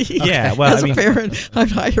somebody. Yeah, well, as I mean, a parent,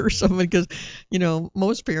 I'd hire someone because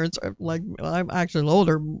most parents are like, I'm actually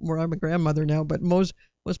older, where I'm a grandmother now, but most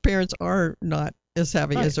parents are not as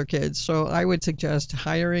savvy Right. as their kids. So I would suggest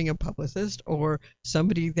hiring a publicist or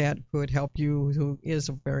somebody that could help you who is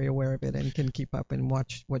very aware of it and can keep up and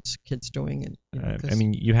watch what's kids doing. And I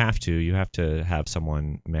mean, you have to have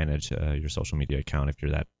someone manage your social media account if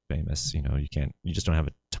you're that famous. You just don't have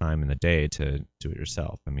a time in the day to do it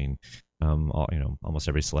yourself. I mean, almost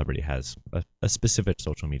every celebrity has a specific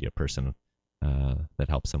social media person that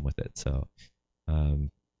helps them with it. So,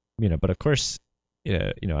 but of course,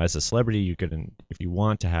 as a celebrity, you can, if you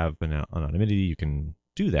want to have anonymity, you can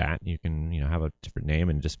do that. You can, have a different name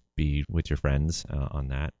and just be with your friends on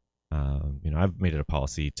that. I've made it a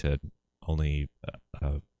policy to only,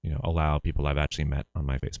 allow people I've actually met on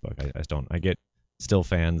my Facebook. I get still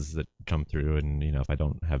fans that come through, and if I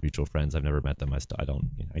don't have mutual friends, I've never met them. I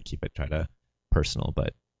don't. I keep it try to personal,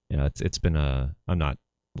 but it's been I'm not,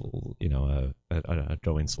 a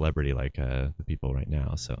growing celebrity like the people right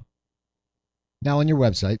now. So. Now on your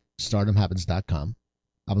website, stardomhappens.com,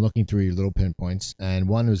 I'm looking through your little pinpoints, and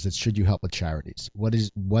one was that should you help with charities?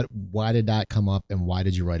 Why did that come up, and why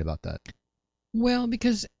did you write about that? Well,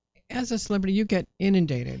 because as a celebrity, you get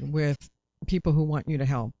inundated with people who want you to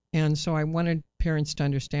help. And so I wanted parents to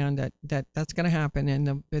understand that that's going to happen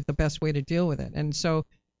and the best way to deal with it. And so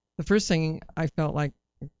the first thing I felt like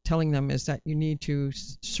telling them is that you need to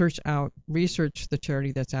research the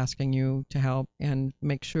charity that's asking you to help and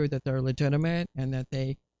make sure that they're legitimate and that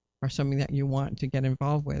they are something that you want to get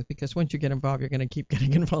involved with, because once you get involved, you're going to keep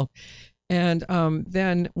getting involved. And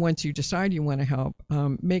then once you decide you want to help,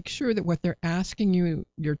 make sure that what they're asking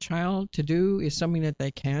your child to do is something that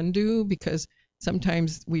they can do, because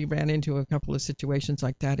sometimes we ran into a couple of situations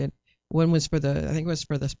like that. And one was I think it was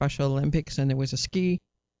for the Special Olympics, and it was a ski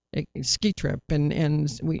trip, and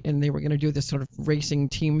they were going to do this sort of racing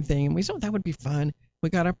team thing, and we thought that would be fun. We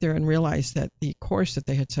got up there and realized that the course that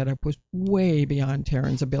they had set up was way beyond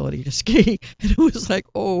Taryn's ability to ski, and it was like,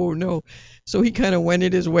 oh no. So he kind of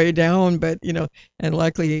wended his way down, but and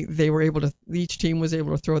luckily each team was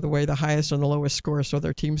able to throw the highest and the lowest score, so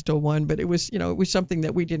their team still won. But it was something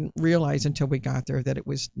that we didn't realize until we got there, that it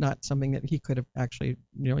was not something that he could have actually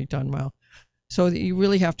done well. So you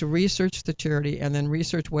really have to research the charity and then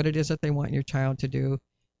research what it is that they want your child to do,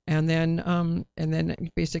 and then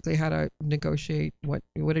basically how to negotiate what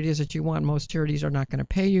it is that you want. Most charities are not going to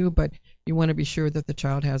pay you, but you want to be sure that the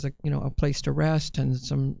child has a place to rest and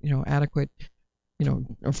some adequate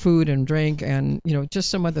food and drink, and just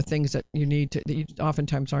some other things that that you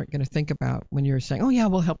oftentimes aren't going to think about when you're saying, oh yeah,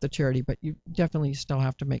 we'll help the charity, but you definitely still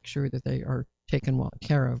have to make sure that they are taken well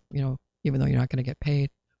care of, even though you're not going to get paid.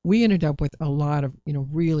 We ended up with a lot of,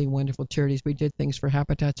 really wonderful charities. We did things for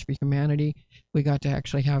Habitats for Humanity. We got to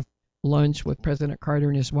actually have lunch with President Carter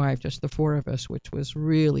and his wife, just the four of us, which was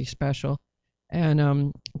really special.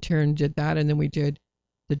 And Taryn did that, and then we did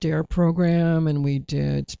the DARE program, and we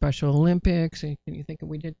did Special Olympics. And can you think of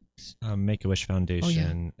we did? Make-A-Wish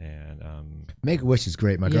Foundation, and Make-A-Wish is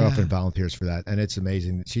great. My Yeah. girlfriend volunteers for that, and it's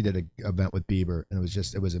amazing. She did an event with Bieber, and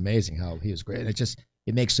it was amazing how he was great. And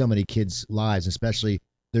it makes so many kids' lives, especially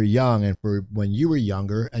they're young, and for when you were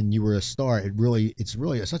younger and you were a star, it's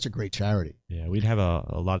really such a great charity. yeah, we'd have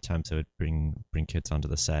a lot of times I would bring kids onto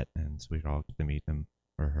the set, and so we'd all get to meet them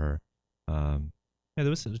or her. Yeah, there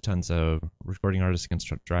was tons of recording artists against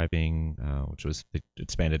drunk driving, which was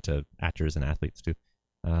expanded to actors and athletes too.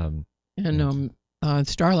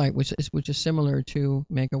 Starlight, which is similar to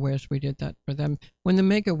Make-A-Wish, we did that for them. When the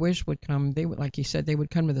Make-A-Wish would come, they would, like he said, they would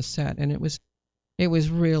come to the set, and it was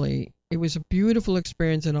a beautiful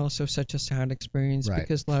experience and also such a sad experience, Right.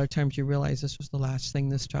 because a lot of times you realize this was the last thing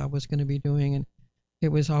this child was going to be doing, and it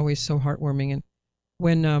was always so heartwarming. And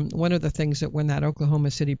when one of the things that when that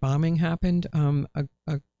Oklahoma City bombing happened, an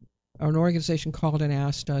organization called and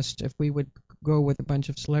asked us if we would go with a bunch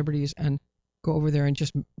of celebrities and go over there and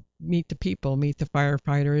just meet the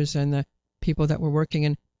firefighters and the people that were working.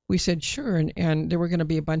 And we said sure, and there were going to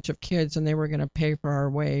be a bunch of kids, and they were going to pay for our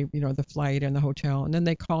way, the flight and the hotel. And then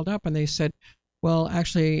they called up and they said, well,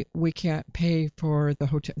 actually, we can't pay for the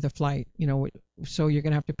hotel, the flight, so you're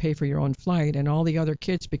going to have to pay for your own flight. And all the other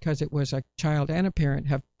kids, because it was a child and a parent,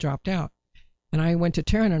 have dropped out. And I went to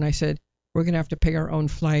Taryn and I said, we're going to have to pay our own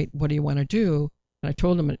flight. What do you want to do? And I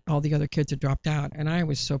told him that all the other kids had dropped out. And I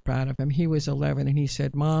was so proud of him. He was 11 and he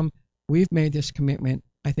said, Mom, we've made this commitment.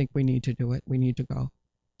 I think we need to do it. We need to go.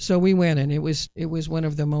 So we went, and it was one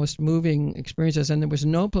of the most moving experiences. And there was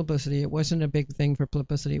no publicity. It wasn't a big thing for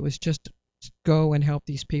publicity. It was just go and help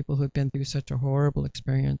these people who had been through such a horrible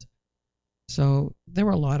experience. So there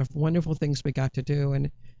were a lot of wonderful things we got to do, and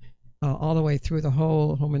all the way through the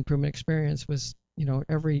whole home improvement experience was,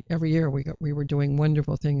 every year we were doing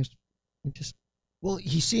wonderful things. Well,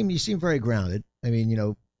 you seem very grounded. I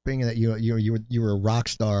mean, being that you were a rock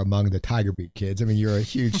star among the Tiger Beat kids. I mean, you're a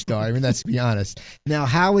huge star. I mean, let's be honest. Now,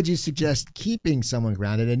 how would you suggest keeping someone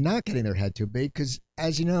grounded and not getting their head too big? Because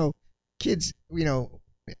as you know, kids,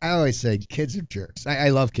 I always say kids are jerks. I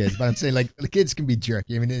love kids, but I'm saying like the kids can be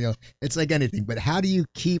jerky. I mean, it's like anything. But how do you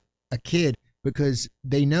keep a kid, because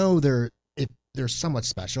they know they're somewhat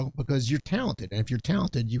special because you're talented, and if you're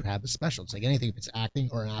talented, you have the special. It's like anything. If it's acting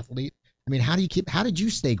or an athlete, I mean, how did you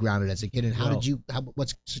stay grounded as a kid, and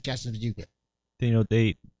what suggestions did you get?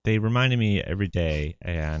 They reminded me every day,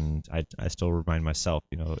 and I still remind myself.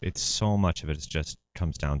 It's so much of it is just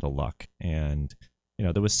comes down to luck. And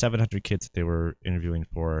there was 700 kids that they were interviewing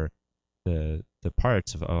for the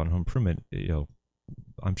parts of on Home Improvement.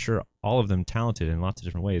 I'm sure all of them talented in lots of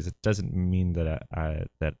different ways. It doesn't mean that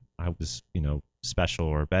I was special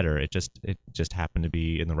or better. It just happened to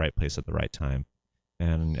be in the right place at the right time.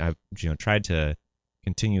 And I've tried to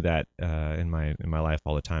continue that in my life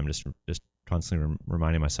all the time, just constantly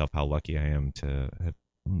reminding myself how lucky I am to have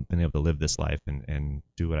been able to live this life and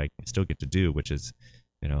do what I still get to do, which is,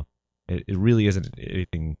 it really isn't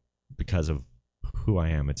anything because of who I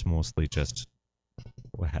am. It's mostly just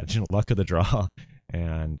luck of the draw,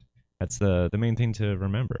 and that's the main thing to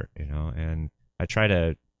remember. And I try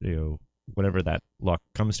to whatever that luck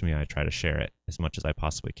comes to me, I try to share it as much as I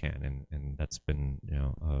possibly can, and that's been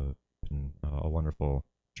a wonderful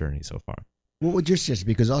journey so far. What would your suggestion?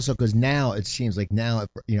 Because now it seems like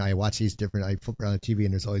I watch these different, I flip around the TV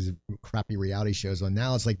and there's always crappy reality shows on.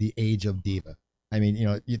 Now it's like the age of diva. I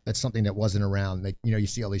mean, that's something that wasn't around. Like, you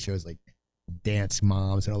see all these shows like Dance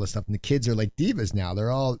Moms and all this stuff, and the kids are like divas now.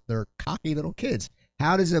 They're cocky little kids.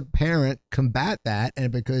 How does a parent combat that?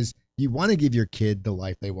 And because you want to give your kid the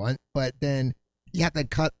life they want, but then you have to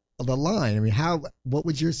cut the line. I mean, what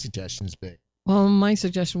would your suggestions be? Well, my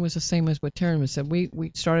suggestion was the same as what Taryn was said.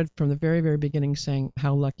 We started from the very, very beginning saying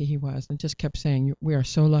how lucky he was, and just kept saying, we are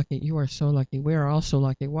so lucky. You are so lucky. We are all so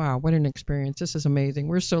lucky. Wow, what an experience. This is amazing.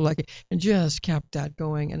 We're so lucky. And just kept that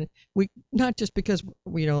going. And we, not just because,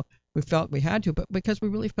 we felt we had to, but because we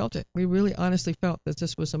really felt it. We really honestly felt that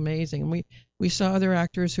this was amazing. And we saw other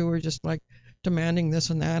actors who were just like demanding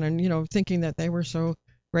this and that, and, thinking that they were so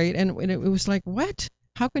great. And it was like, what?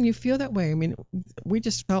 How can you feel that way? I mean, we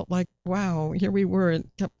just felt like, wow, here we were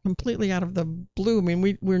completely out of the blue. I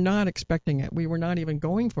mean, we're not expecting it. We were not even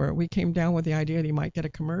going for it. We came down with the idea that he might get a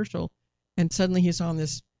commercial, and suddenly he's on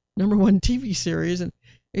this #1 TV series. And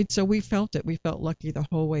so we felt it. We felt lucky the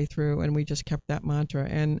whole way through, and we just kept that mantra.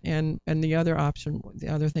 And the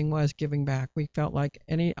other thing was giving back. We felt like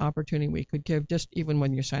any opportunity we could give, just even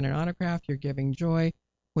when you sign an autograph, you're giving joy.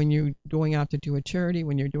 When you're going out to do a charity,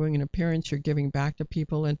 when you're doing an appearance, you're giving back to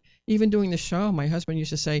people. And even doing the show, my husband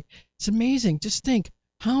used to say, it's amazing. Just think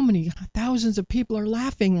how many thousands of people are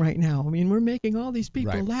laughing right now. I mean, we're making all these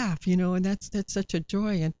people laugh, and that's such a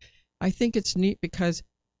joy. And I think it's neat because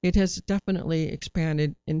it has definitely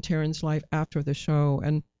expanded in Taryn's life after the show.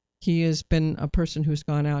 And he has been a person who's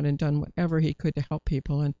gone out and done whatever he could to help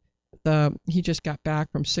people. And he just got back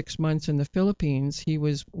from 6 months in the Philippines. He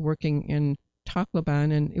was working in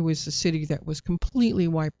Tacloban, and it was a city that was completely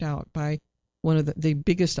wiped out by one of the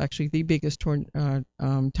biggest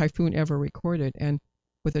typhoon ever recorded, and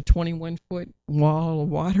with a 21-foot wall of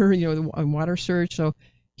water, the water surge. So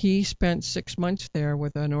he spent 6 months there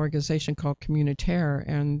with an organization called Communitaire,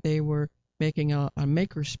 and they were making a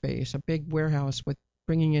maker space, a big warehouse with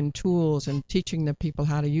bringing in tools and teaching the people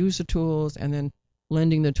how to use the tools, and then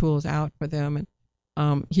lending the tools out for them. And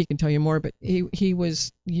he can tell you more, but he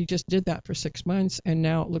just did that for 6 months, and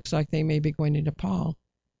now it looks like they may be going to Nepal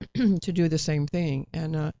to do the same thing.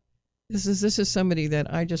 And this is somebody that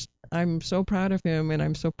I'm so proud of him, and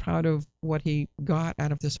I'm so proud of what he got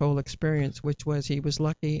out of this whole experience, which was he was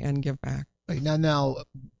lucky and give back. Now,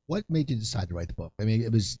 what made you decide to write the book? I mean,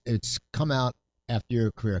 it's come out after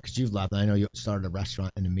your career, because you've left, I know you started a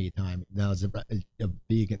restaurant in the meantime. Now it's a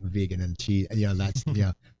vegan and cheese. That's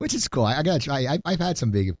which is cool. I gotta try. I've had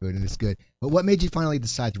some vegan food and it's good. But what made you finally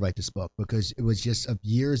decide to write this book? Because it was just of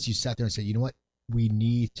years you sat there and said, you know what, we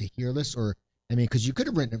need to hear this, or because you could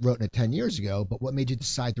have written it 10 years ago, but what made you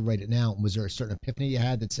decide to write it now? Was there a certain epiphany you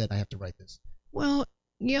had that said, I have to write this? Well,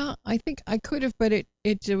 yeah, I think I could have, but it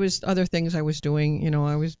was other things I was doing.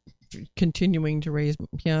 I was continuing to raise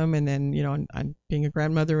him, and then I'm being a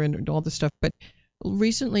grandmother and all this stuff. But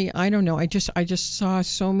recently, I don't know, I just saw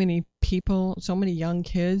so many people, so many young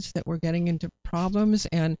kids that were getting into problems,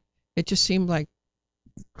 and it just seemed like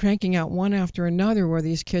cranking out one after another where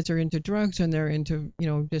these kids are into drugs and they're into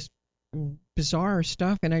just bizarre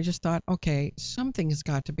stuff. And I just thought, okay, something has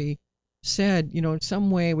got to be said, in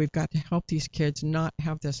some way we've got to help these kids not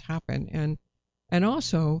have this happen. And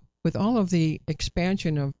also with all of the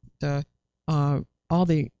expansion of the all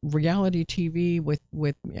the reality TV with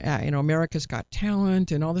America's Got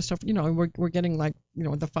Talent and all this stuff, we're getting like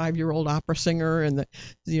the 5-year-old opera singer and the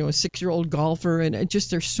 6-year-old golfer, and it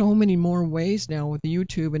just, there's so many more ways now with the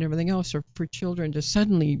YouTube and everything else for children to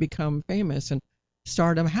suddenly become famous, and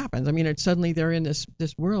stardom happens. It's suddenly they're in this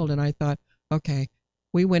world, and I thought, okay,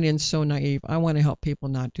 we went in so naive. I want to help people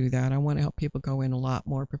not do that. I want to help people go in a lot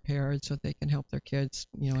more prepared so they can help their kids,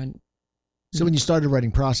 and So when you started the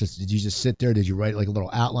writing process, did you just sit there? Did you write like a little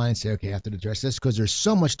outline and say, okay, I have to address this? Because there's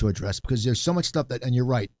so much to address, because there's so much stuff that, and you're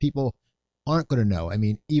right, people aren't going to know.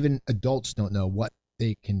 Even adults don't know what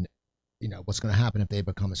they can, what's going to happen if they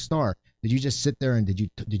become a star. Did you just sit there and did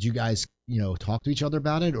you guys, talk to each other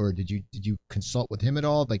about it? Or did you consult with him at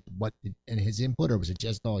all? Like and his input, or was it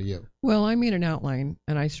just all you? Well, I made an outline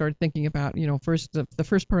and I started thinking about, first, the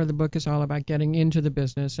first part of the book is all about getting into the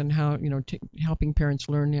business and how, helping parents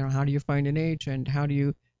learn, how do you find an agent? How do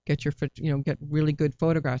you get get really good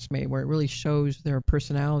photographs made where it really shows their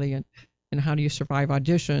personality, and how do you survive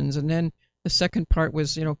auditions? And then the second part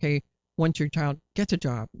was, okay, once your child gets a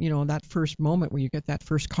job, that first moment where you get that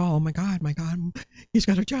first call, oh my God, he's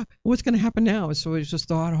got a job. What's going to happen now? So it's just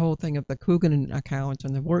the whole thing of the Coogan account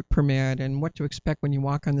and the work permit and what to expect when you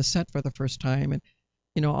walk on the set for the first time. And,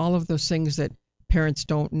 all of those things that parents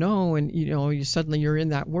don't know. And, you suddenly you're in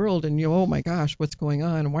that world and oh my gosh, what's going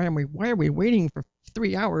on? Why are we waiting for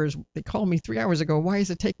 3 hours? They called me 3 hours ago. Why is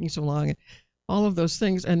it taking so long? And all of those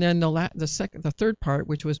things. And then the third part,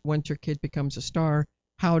 which was once your kid becomes a star,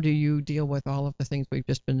 how do you deal with all of the things we've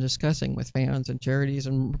just been discussing with fans and charities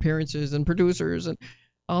and appearances and producers and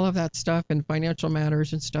all of that stuff, and financial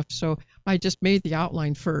matters and stuff. So I just made the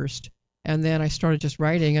outline first, and then I started just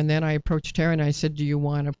writing, and then I approached Terry and I said, do you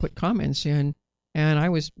want to put comments in? And I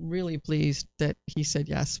was really pleased that he said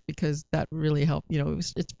yes, because that really helped.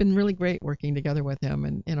 It's been really great working together with him,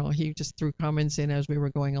 and he just threw comments in as we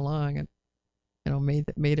were going along, and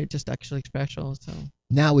made it just actually special. So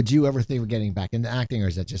now, would you ever think of getting back into acting, or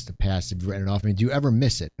is that just a past? Have you written it off? Do you ever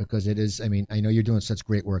miss it? Because it is. I know you're doing such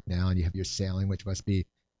great work now, and you have your sailing, which must be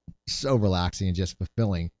so relaxing and just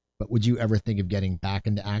fulfilling. But would you ever think of getting back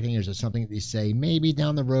into acting, or is it something that you say maybe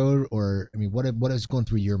down the road, or what is going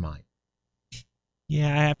through your mind? Yeah,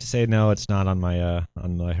 I have to say no, it's not on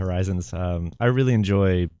my horizons. I really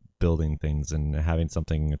enjoy building things and having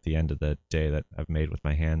something at the end of the day that I've made with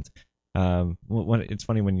my hands. It's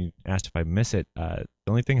funny when you asked if I miss it. The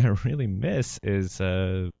only thing I really miss is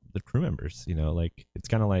the crew members. It's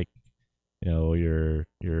kind of like your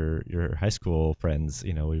high school friends.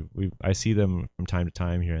 I see them from time to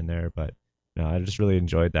time here and there, but I just really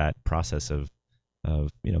enjoyed that process of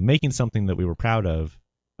making something that we were proud of,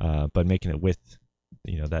 but making it with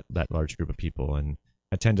that large group of people. And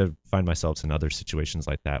I tend to find myself in other situations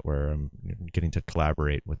like that where I'm getting to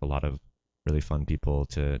collaborate with a lot of really fun people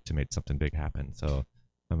to make something big happen. So,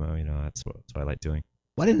 that's what I like doing.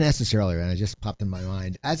 Well, I didn't ask this earlier, and it just popped in my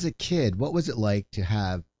mind. As a kid, what was it like to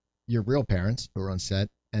have your real parents who were on set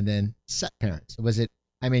and then set parents? Was it,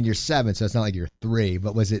 you're 7, so it's not like you're 3,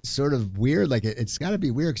 but was it sort of weird? Like, it's got to be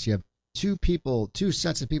weird because you have two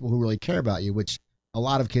sets of people who really care about you, which a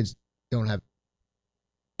lot of kids don't have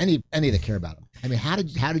any that care about them. How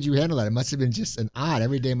did you handle that? It must have been just an odd.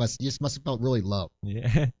 Every day must have felt really low.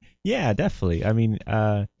 Yeah, definitely.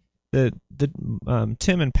 The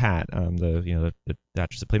Tim and Pat, the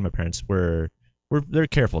actors that played my parents they're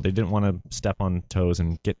careful. They didn't want to step on toes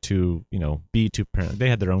and get too be too parent. They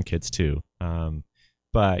had their own kids too.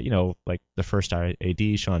 But like the first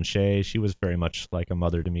AD, Sean Shea, she was very much like a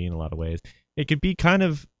mother to me in a lot of ways. It could be kind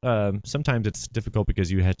of sometimes it's difficult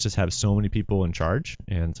because you just have so many people in charge,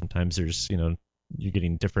 and sometimes there's you're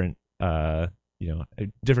getting different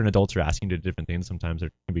different adults are asking you to do different things. Sometimes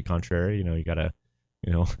it can be contrary. You gotta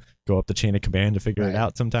go up the chain of command to figure it Right.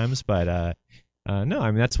 out sometimes. But no,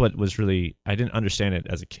 I mean that's what was really, I didn't understand it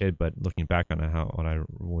as a kid, but looking back on it, what I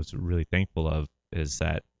was really thankful of is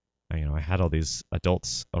that I had all these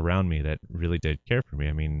adults around me that really did care for me.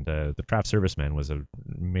 I mean, the craft serviceman was an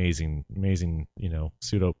amazing,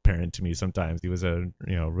 pseudo parent to me. Sometimes he was a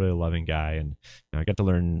really loving guy, and I got to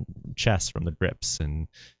learn chess from the grips, and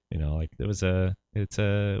it was a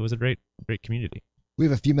great community. We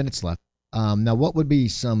have a few minutes left. Now, what would be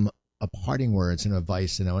some parting words and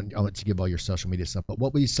advice? And I want to give all your social media stuff, but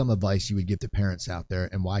what would be some advice you would give to parents out there,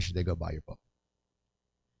 and why should they go buy your book?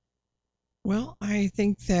 Well, I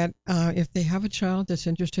think that if they have a child that's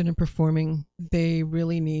interested in performing, they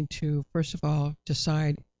really need to, first of all,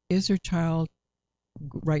 decide, is their child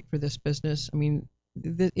right for this business? I mean,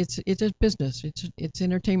 it's a business. It's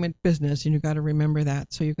entertainment business, and you've got to remember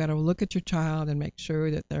that. So you've got to look at your child and make sure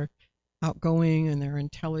that they're outgoing and they're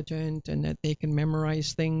intelligent and that they can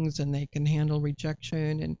memorize things and they can handle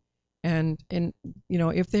rejection and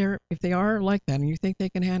if they are like that and you think they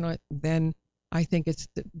can handle it, then I think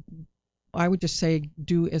I would just say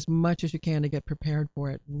do as much as you can to get prepared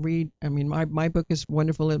for it. Read. I mean, my book is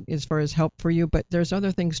wonderful as far as help for you, but there's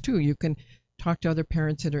other things too. You can talk to other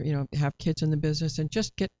parents that are, have kids in the business, and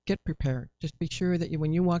just get prepared. Just be sure that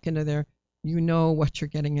when you walk into there, you know what you're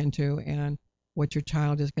getting into and what your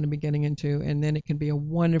child is going to be getting into, and then it can be a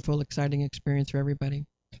wonderful, exciting experience for everybody.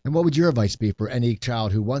 And what would your advice be for any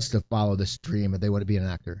child who wants to follow this dream, if they want to be an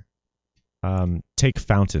actor? Take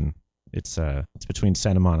Fountain. It's between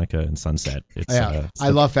Santa Monica and Sunset. I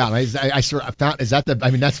love Fountain. I sort of Fountain. Is that the?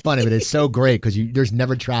 I mean, that's funny, but it's so great because there's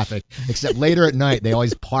never traffic except later at night. They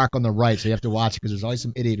always park on the right, so you have to watch it because there's always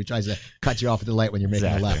some idiot who tries to cut you off at the light when you're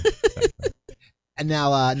making a left. Exactly. And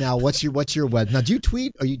now, what's your web? Now, do you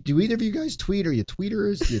tweet? Do either of you guys tweet? Are you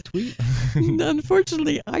tweeters? Do you tweet?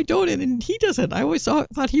 Unfortunately, I don't, and he doesn't. I always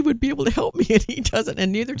thought he would be able to help me, and he doesn't,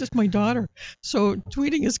 and neither does my daughter. So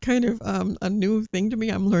tweeting is kind of a new thing to me.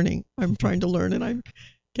 I'm learning. I'm trying to learn, and I'm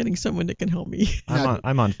getting someone that can help me.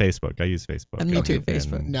 I'm on Facebook. I use Facebook. And me too,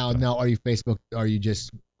 Facebook. Now, are you Facebook? Are you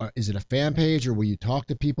just? Is it a fan page, or will you talk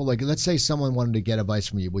to people? Like, let's say someone wanted to get advice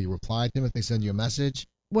from you. Will you reply to them if they send you a message?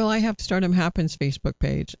 Well, I have Stardom Happens Facebook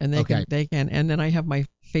page, and they can, and then I have my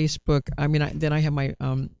Facebook. Then I have my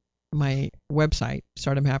my website,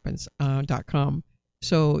 StardomHappens.com.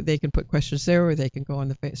 So they can put questions there, or they can go on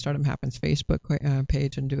the Stardom Happens Facebook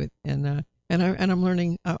page and do it. And I'm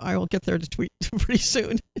learning. I will get there to tweet pretty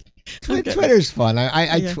soon. Twitter's fun.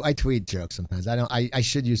 I tweet jokes sometimes. I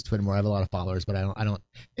should use Twitter more. I have a lot of followers, but I don't.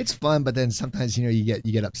 It's fun, but then sometimes you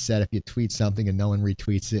get upset if you tweet something and no one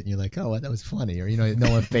retweets it, and you're like, oh, that was funny, or no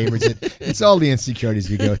one favors it. It's all the insecurities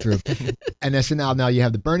we go through. And so now you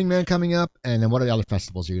have the Burning Man coming up, and then what are the other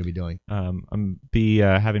festivals you're gonna be doing? I'm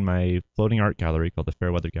having my floating art gallery called the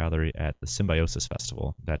Fairweather Gallery at the Symbiosis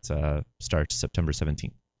Festival. That starts September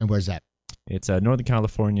 17th. And where's that? It's Northern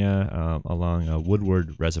California, along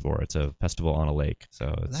Woodward Reservoir. It's a festival on a lake.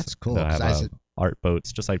 So that's cool. They'll have art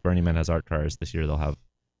boats, just like Burning Man has art cars. This year they'll have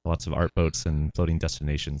lots of art boats and floating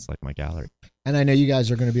destinations like my gallery. And I know you guys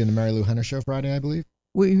are going to be in the Mary Lou Hunter show Friday, I believe.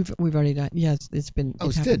 We've already done. Yes, it's been. Oh,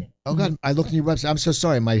 it's good. Oh God, I looked on your website. I'm so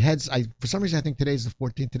sorry. My head's. For some reason I think today's the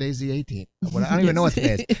 14th. Today's the 18th. I don't even know what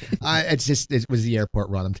today is. It was the airport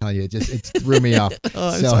run. I'm telling you, it threw me off.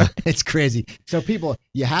 So it's crazy. So people,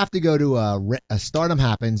 you have to go to Stardom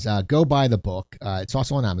Happens. Go buy the book. It's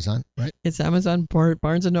also on Amazon, right? It's Amazon,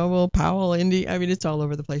 Barnes and Noble, Powell, Indie. I mean, it's all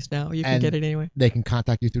over the place now. You can get it anyway. They can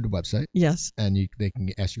contact you through the website. Yes. And they can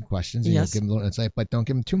ask you questions. And yes. You'll give them a little insight, but don't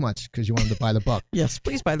give them too much because you want them to buy the book. Yes.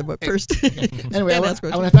 Please buy the book first. Anyway, I want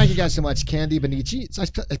to thank you guys so much. Candy Benici. I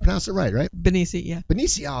pronounced it right? Benici, yeah.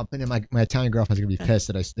 Benici. Oh, and my Italian girlfriend's going to be pissed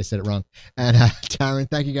that they said it wrong. And Taryn,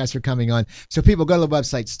 thank you guys for coming on. So people, go to the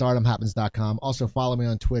website, StardomHappens.com. Also follow me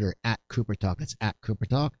on Twitter, @CooperTalk. That's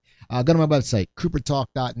 @CooperTalk. Go to my website,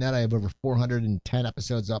 CooperTalk.net. I have over 410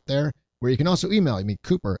 episodes up there, where you can also email me,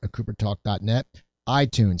 Cooper@CooperTalk.net.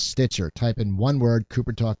 iTunes, Stitcher. Type in one word,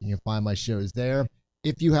 Cooper Talk, and you'll find my shows there.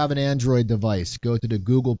 If you have an Android device, go to the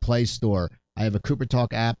Google Play Store. I have a Cooper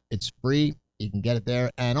Talk app. It's free. You can get it there.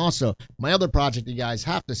 And also, my other project you guys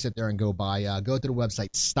have to sit there and go buy. Go to the website,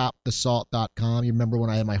 stopthesalt.com. You remember when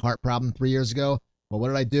I had my heart problem 3 years ago? Well, what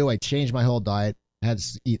did I do? I changed my whole diet. I had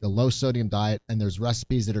to eat a low-sodium diet, and there's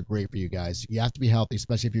recipes that are great for you guys. You have to be healthy,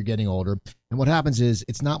 especially if you're getting older. And what happens is,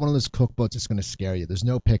 it's not one of those cookbooks that's going to scare you. There's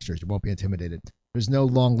no pictures. You won't be intimidated. There's no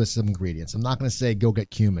long list of ingredients. I'm not going to say go get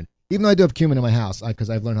cumin. Even though I do have cumin in my house, because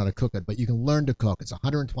I've learned how to cook it, but you can learn to cook. It's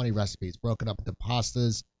 120 recipes broken up into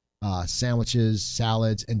pastas, sandwiches,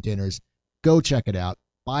 salads, and dinners. Go check it out.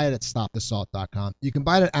 buy it at stopthesalt.com. You can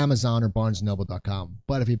buy it at Amazon or BarnesandNoble.com.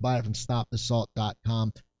 But if you buy it from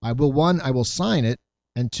stopthesalt.com, I will sign it,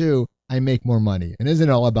 and 2, I make more money. And isn't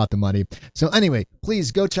it all about the money? So anyway,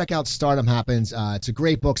 please go check out Stardom Happens. It's a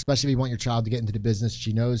great book, especially if you want your child to get into the business.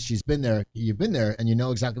 She knows, she's been there, you've been there, and you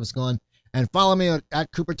know exactly what's going on. And follow me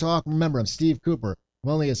at Cooper Talk. Remember, I'm Steve Cooper. I'm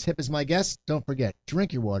only as hip as my guests. Don't forget,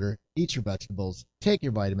 drink your water, eat your vegetables, take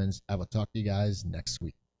your vitamins. I will talk to you guys next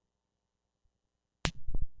week.